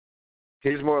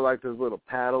 He's more like those little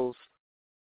paddles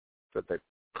that they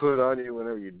put on you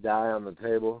whenever you die on the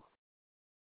table.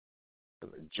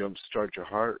 And they jumpstart your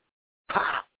heart.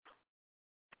 Pop!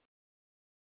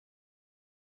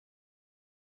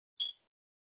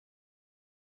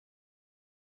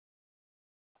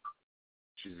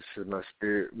 Jesus said,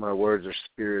 my words are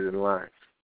spirit and life.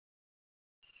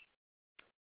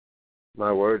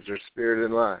 My words are spirit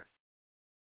and life.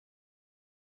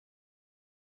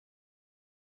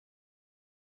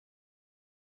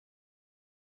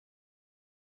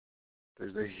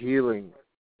 There's a healing.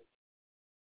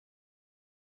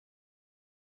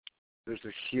 There's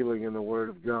a healing in the Word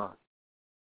of God.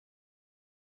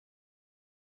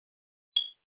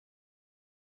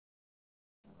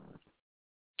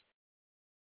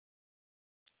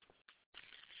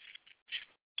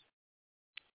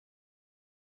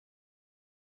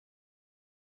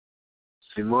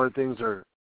 See, more things are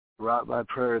wrought by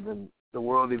prayer than the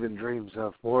world even dreams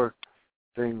of. More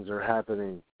things are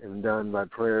happening and done by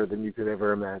prayer than you could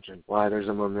ever imagine. Why? There's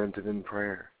a momentum in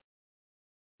prayer.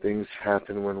 Things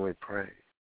happen when we pray.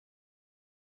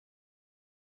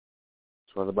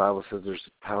 That's why the Bible says there's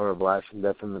the power of life and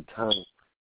death in the tongue.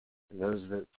 And those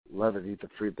that love it eat the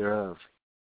fruit thereof.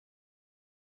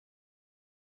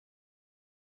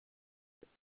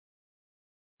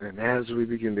 And as we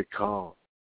begin to call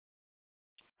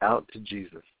out to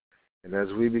Jesus, and as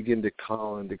we begin to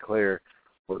call and declare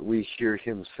what we hear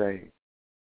him say,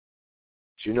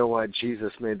 do you know why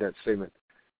Jesus made that statement?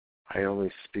 I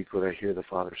only speak what I hear the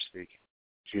Father speak.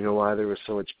 Do you know why there was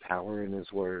so much power in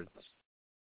his words?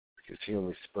 Because he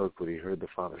only spoke what he heard the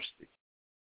Father speak.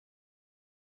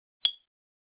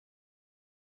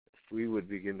 If we would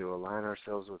begin to align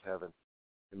ourselves with heaven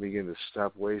and begin to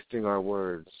stop wasting our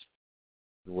words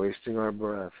and wasting our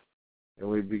breath, and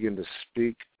we begin to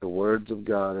speak the words of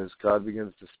God as God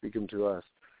begins to speak them to us,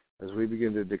 as we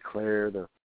begin to declare the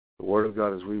Word of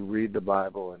God, as we read the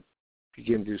Bible and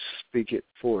begin to speak it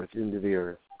forth into the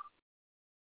earth.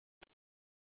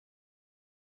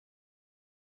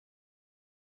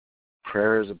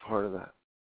 Prayer is a part of that.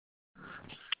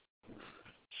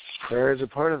 Prayer is a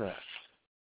part of that.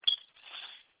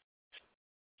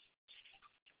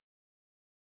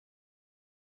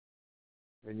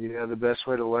 And you know the best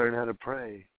way to learn how to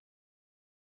pray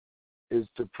is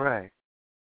to pray.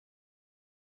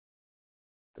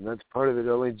 And that's part of it.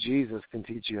 Only Jesus can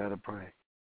teach you how to pray.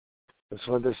 That's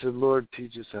why they said, Lord,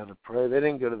 teach us how to pray. They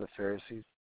didn't go to the Pharisees.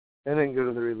 They didn't go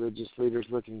to the religious leaders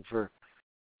looking for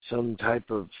some type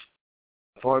of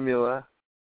formula.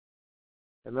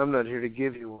 And I'm not here to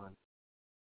give you one.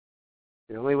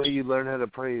 The only way you learn how to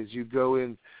pray is you go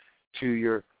into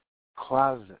your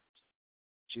closet.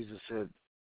 Jesus said,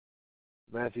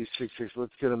 Matthew 6:6.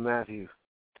 Let's go to Matthew.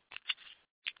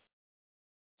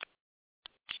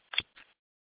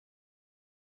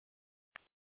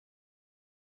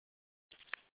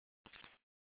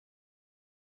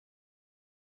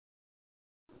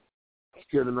 Let's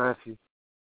go to Matthew.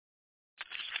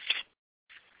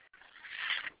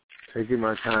 Taking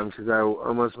my time because I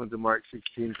almost went to Mark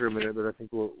 16 for a minute, but I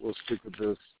think we'll stick with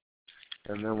this,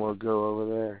 and then we'll go over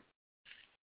there.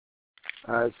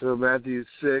 All right, so Matthew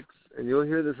 6, and you'll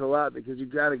hear this a lot because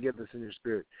you've got to get this in your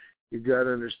spirit. You've got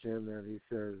to understand that. He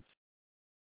says,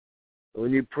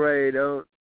 when you pray, don't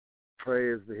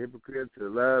pray as the hypocrites who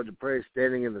love to pray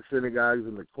standing in the synagogues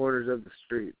and the corners of the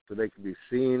street, so they can be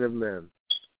seen of men.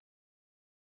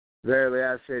 Verily,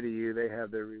 I say to you, they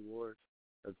have their reward.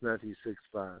 That's Matthew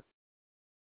 6:5.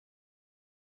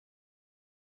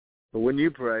 But when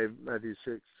you pray, Matthew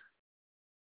 6,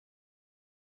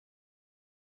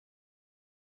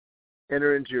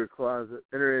 enter into your closet,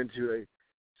 enter into a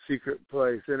secret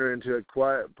place, enter into a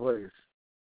quiet place,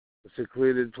 a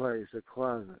secluded place, a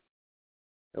closet.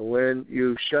 And when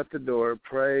you shut the door,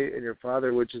 pray in your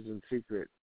Father which is in secret.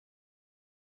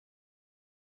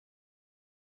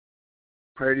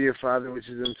 Pray to your Father which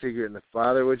is in secret, and the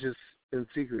Father which is in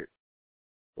secret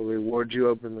will reward you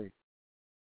openly.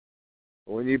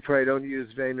 But when you pray, don't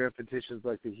use vain repetitions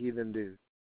like the heathen do,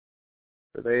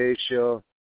 for they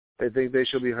think they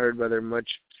shall be heard by their much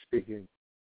speaking.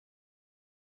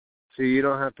 See, you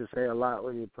don't have to say a lot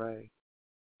when you pray.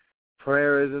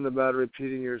 Prayer isn't about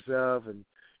repeating yourself and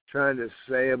trying to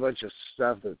say a bunch of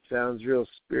stuff that sounds real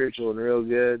spiritual and real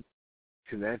good,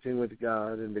 connecting with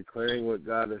God and declaring what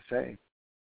God is saying.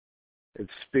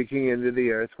 It's speaking into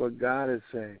the earth what God is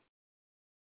saying.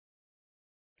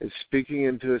 It's speaking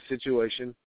into a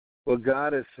situation what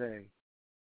God is saying.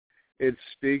 It's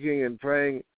speaking and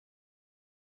praying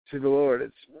to the Lord.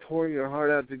 It's pouring your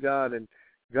heart out to God and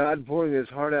God pouring his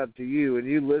heart out to you and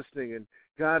you listening and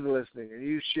God listening and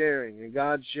you sharing and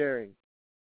God sharing.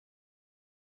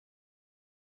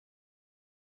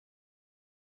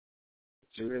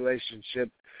 It's a relationship.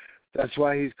 That's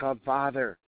why he's called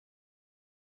Father.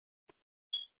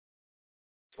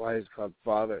 That's why he's called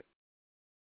Father,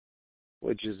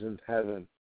 which is in heaven.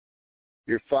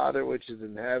 Your Father which is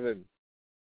in heaven.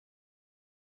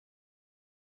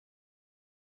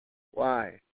 Why?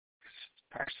 It's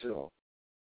personal.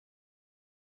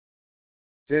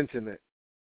 It's intimate.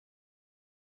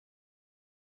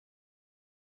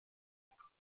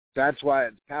 That's why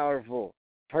it's powerful.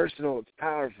 Personal, it's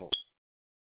powerful.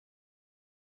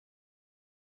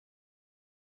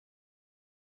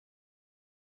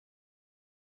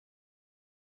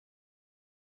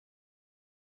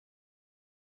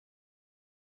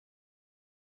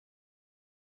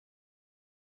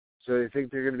 So they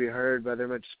think they're going to be heard by their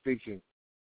much speaking.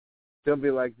 Don't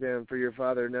be like them, for your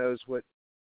Father knows what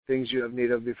things you have need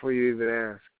of before you even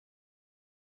ask.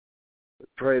 But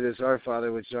pray this, our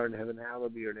Father which art in heaven,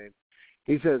 hallowed be your name.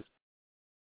 He says,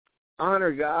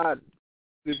 honor God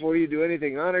before you do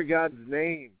anything. Honor God's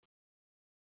name.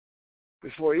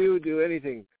 Before you do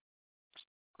anything,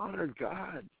 honor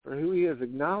God for who he is.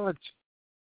 Acknowledge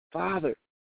Father.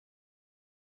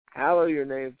 Hallow your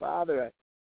name, Father. I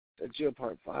set you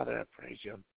apart, Father. I praise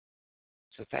you. I'm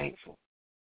so thankful.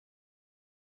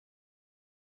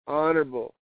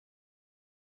 Honorable.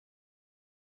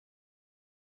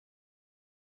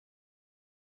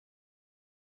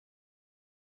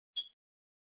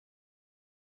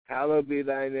 Hallowed be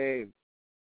thy name.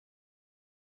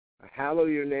 I hallow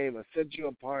your name. I set you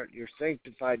apart. You're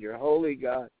sanctified. You're holy,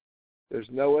 God. There's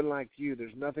no one like you.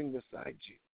 There's nothing besides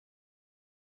you.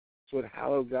 That's what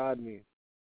hallow God means.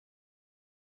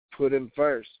 Put him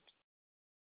first.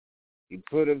 You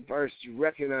put him first. You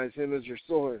recognize him as your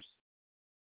source.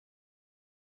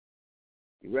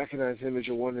 You recognize him as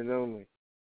your one and only.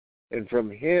 And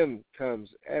from him comes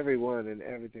everyone and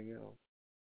everything else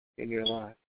in your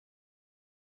life.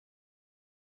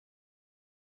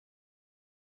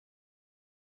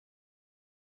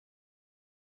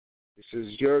 He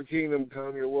says, your kingdom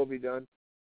come, your will be done,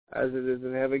 as it is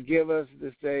in heaven. Give us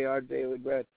this day our daily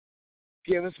bread.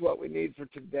 Give us what we need for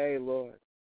today, Lord.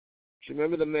 Do you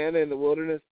remember the manna in the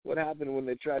wilderness? What happened when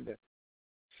they tried to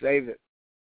save it?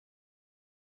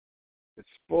 It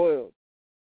spoiled.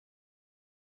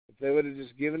 If they would have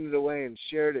just given it away and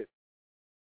shared it,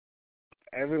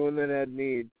 everyone that had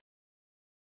need,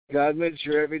 God made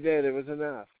sure every day there was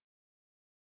enough.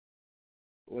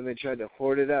 When they tried to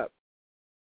hoard it up,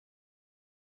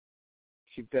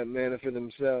 keep that manna for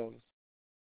themselves,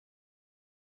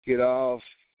 get all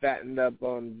fattened up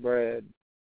on bread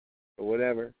or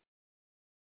whatever,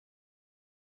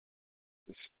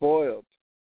 it's spoiled.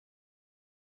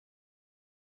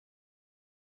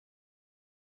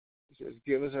 He says,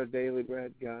 give us our daily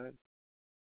bread, God.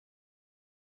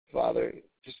 Father,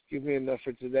 just give me enough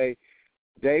for today.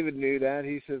 David knew that.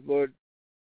 He says, Lord,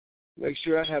 make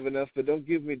sure I have enough, but don't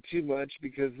give me too much,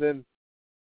 because then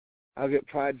I'll get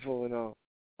prideful and I'll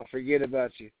forget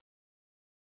about you.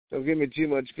 Don't give me too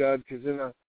much, God, because then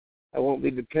I won't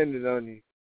be dependent on you.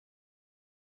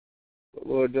 But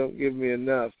Lord, don't give me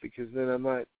enough, because then I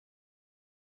might.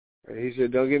 Or he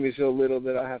said, don't give me so little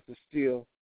that I have to steal,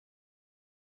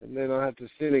 and then I'll have to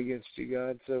sin against you,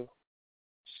 God. So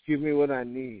just give me what I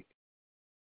need.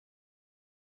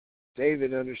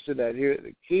 David understood that. Here,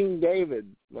 King David,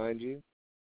 mind you,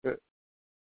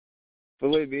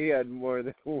 believe me, he had more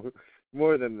than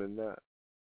enough.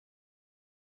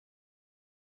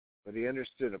 But he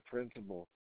understood a principle.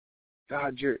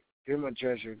 God, you're my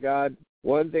treasure. God,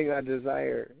 one thing I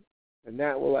desire, and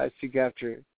that will I seek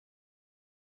after,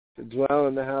 to dwell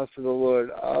in the house of the Lord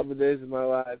all the days of my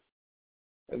life,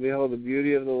 and behold the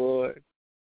beauty of the Lord.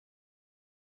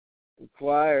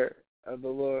 Inquire of the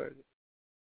Lord.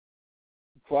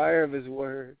 Inquire of his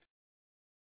word.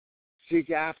 Seek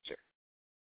after.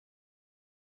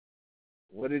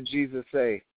 What did Jesus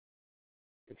say?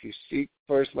 If you seek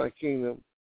first my kingdom,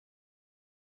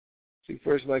 seek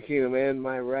first my kingdom and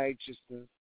my righteousness.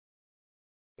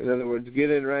 In other words,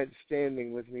 get in right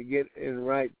standing with me. Get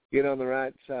on the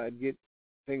right side. Get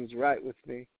things right with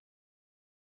me.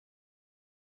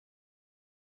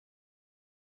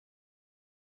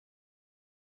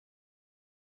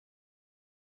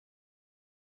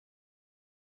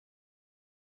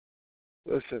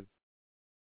 Listen.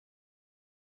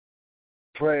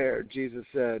 Prayer, Jesus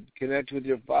said, connect with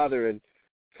your Father and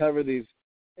cover these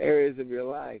areas of your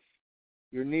life,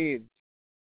 your needs,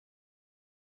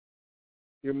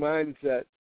 your mindset,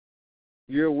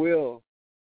 your will,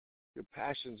 your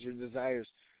passions, your desires,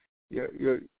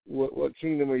 what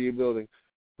kingdom are you building?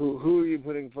 Who are you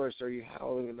putting first? Are you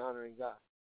hallowing and honoring God?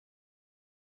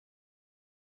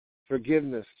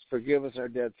 Forgiveness. Forgive us our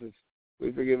debts as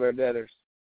we forgive our debtors.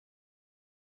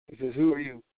 He says, who are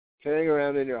you carrying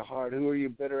around in your heart? Who are you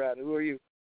bitter at? Who are you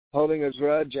holding a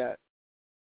grudge at?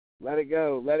 Let it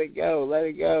go. Let it go. Let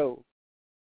it go.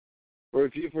 For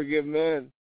if you forgive men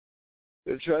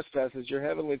their trespasses, your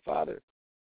heavenly Father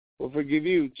will forgive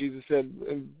you. Jesus said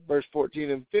in verse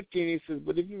 14 and 15, he says,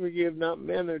 but if you forgive not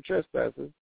men their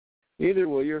trespasses, neither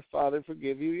will your Father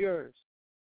forgive you yours.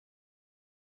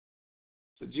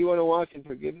 So do you want to walk in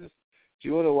forgiveness? Do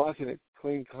you want to walk in a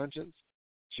clean conscience?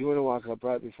 Do you want to walk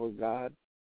upright before God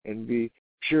and be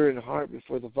pure in heart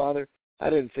before the Father? I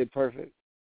didn't say perfect.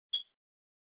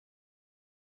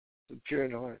 But pure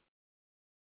in heart.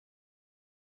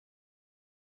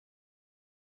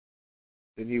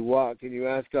 Then you walk and you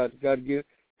ask God, help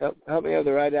me have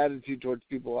the right attitude towards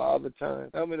people all the time.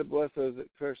 Help me to bless those that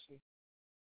curse me.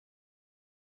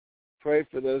 Pray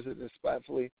for those that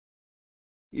despitefully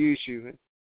use you and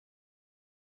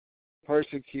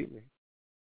persecute me.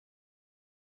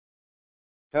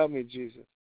 Help me, Jesus.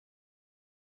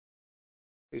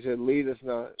 He said, lead us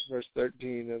not, verse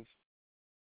 13 of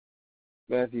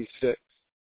Matthew 6.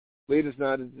 Lead us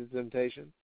not into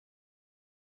temptation,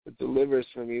 but deliver us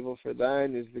from evil. For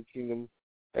thine is the kingdom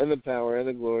and the power and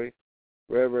the glory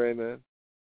forever. Amen.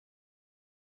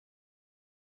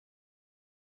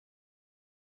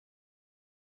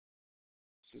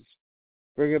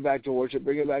 Bring it back to worship.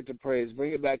 Bring it back to praise.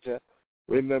 Bring it back to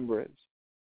remembrance.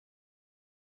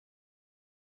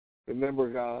 Remember,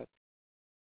 God.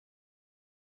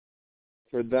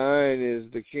 For thine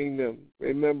is the kingdom.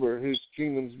 Remember whose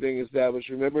kingdom's being established.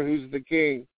 Remember who's the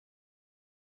king.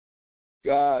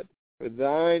 God. For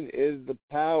thine is the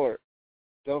power.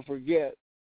 Don't forget.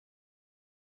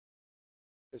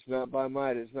 It's not by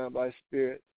might. It's not by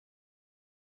spirit.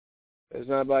 It's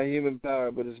not by human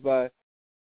power, but it's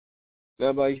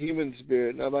not by human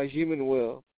spirit, not by human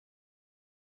will.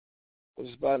 But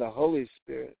it's by the Holy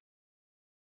Spirit,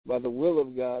 by the will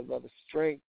of God, by the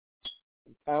strength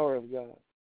and power of God.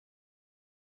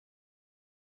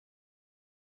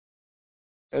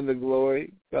 And the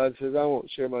glory, God says, I won't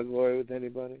share my glory with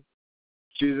anybody.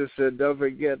 Jesus said, don't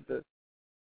forget the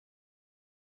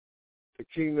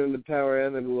kingdom, the power,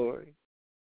 and the glory.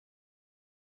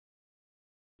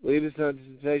 Lead us not into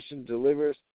temptation,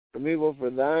 deliver us from evil,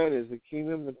 for thine is the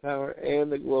kingdom, the power,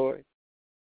 and the glory.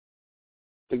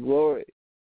 The glory,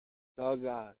 it's all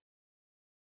God.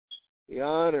 The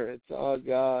honor, it's all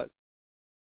God.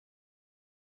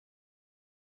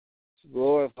 To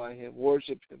glorify Him,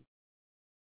 worship Him,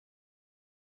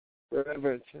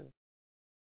 reverence Him.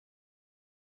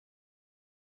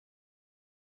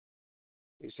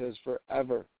 He says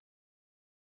forever.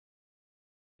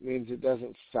 It means it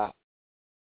doesn't stop.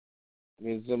 It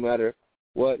means no matter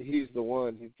what, He's the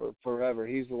one forever.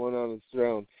 He's the one on His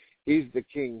throne. He's the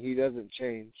king. He doesn't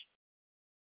change.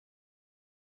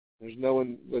 There's no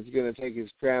one that's going to take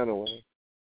His crown away.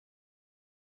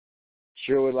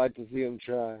 Sure would like to see Him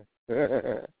try.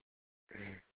 Good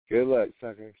luck,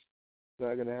 suckers. It's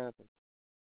not going to happen.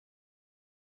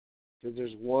 Because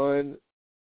there's one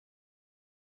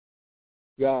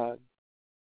God.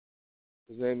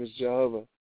 His name is Jehovah.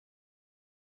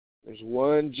 There's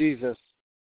one Jesus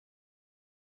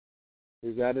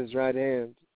who's at His right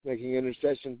hand, making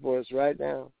intercession for us right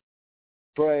now,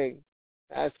 praying,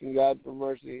 asking God for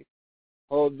mercy.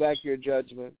 Hold back your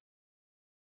judgment.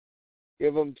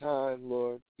 Give Him time,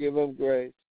 Lord. Give Him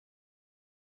grace.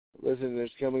 Listen,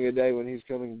 there's coming a day when He's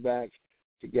coming back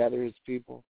to gather His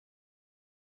people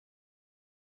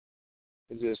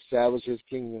and to establish His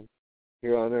kingdom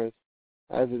here on earth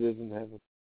as it is in heaven.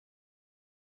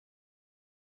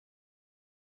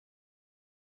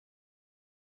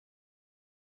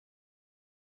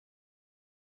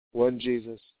 One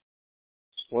Jesus,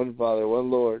 one Father,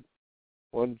 one Lord,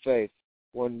 one faith,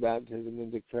 one baptism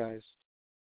into Christ,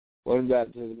 one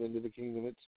baptism into the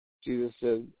kingdom. Jesus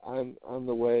said, I'm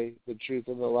the way, the truth,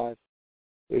 and the life.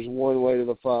 There's one way to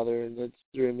the Father, and that's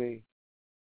through me.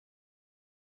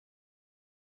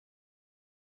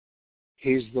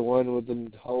 He's the one with the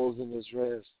holes in His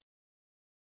wrist.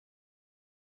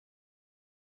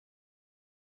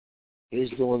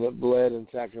 He's the one that bled and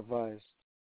sacrificed.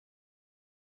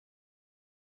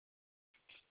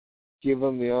 Give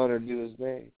Him the honor due His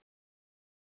name.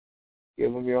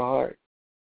 Give Him your heart.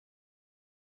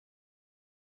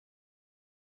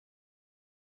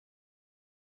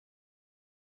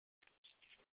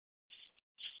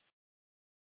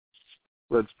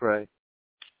 Let's pray.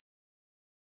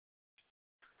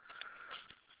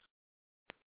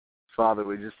 Father,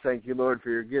 we just thank You, Lord, for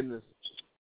Your goodness.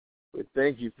 We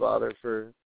thank You, Father,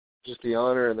 for just the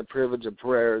honor and the privilege of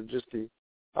prayer, just the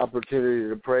opportunity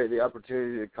to pray, the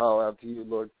opportunity to call out to You,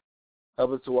 Lord.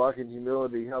 Help us to walk in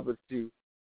humility. Help us to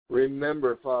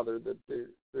remember, Father, that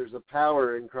there's a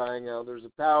power in crying out. There's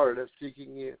a power in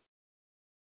seeking You.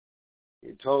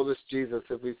 You told us, Jesus,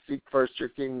 if we seek first Your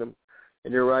kingdom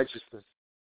and Your righteousness,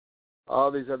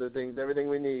 all these other things, everything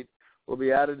we need will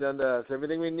be added unto us.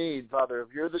 Everything we need, Father,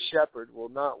 if You're the shepherd, will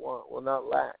not want, will not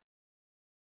lack.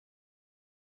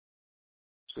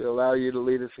 We allow You to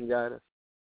lead us and guide us.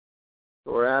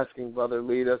 So we're asking, Father,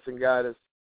 lead us and guide us.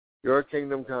 Your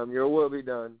kingdom come, Your will be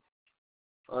done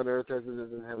on earth as it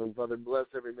is in heaven. Father, bless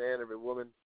every man, every woman,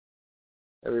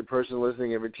 every person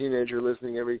listening, every teenager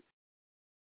listening,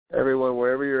 everyone,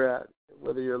 wherever you're at,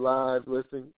 whether you're live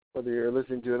listening, whether you're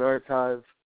listening to an archive.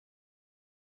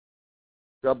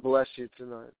 God bless you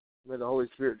tonight. May the Holy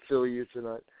Spirit fill you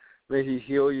tonight. May He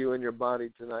heal you in your body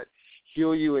tonight,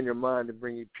 heal you in your mind and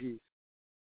bring you peace.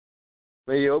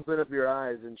 May He open up your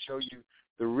eyes and show you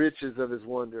the riches of His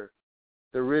wonder,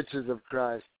 the riches of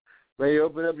Christ. May He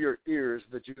open up your ears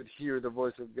that you would hear the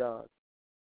voice of God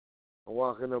and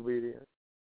walk in obedience.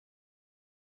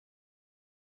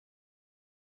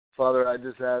 Father, I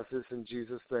just ask this in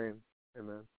Jesus' name.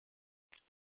 Amen.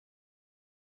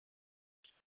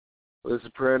 Well, this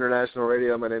is Prayer International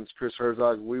Radio. My name is Chris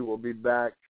Herzog. We will be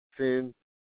back soon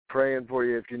praying for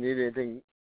you. If you need anything,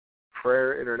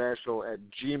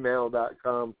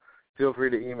 prayerinternational@gmail.com. Feel free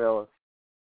to email us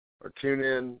or tune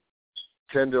in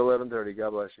 10 to 11:30.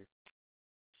 God bless you.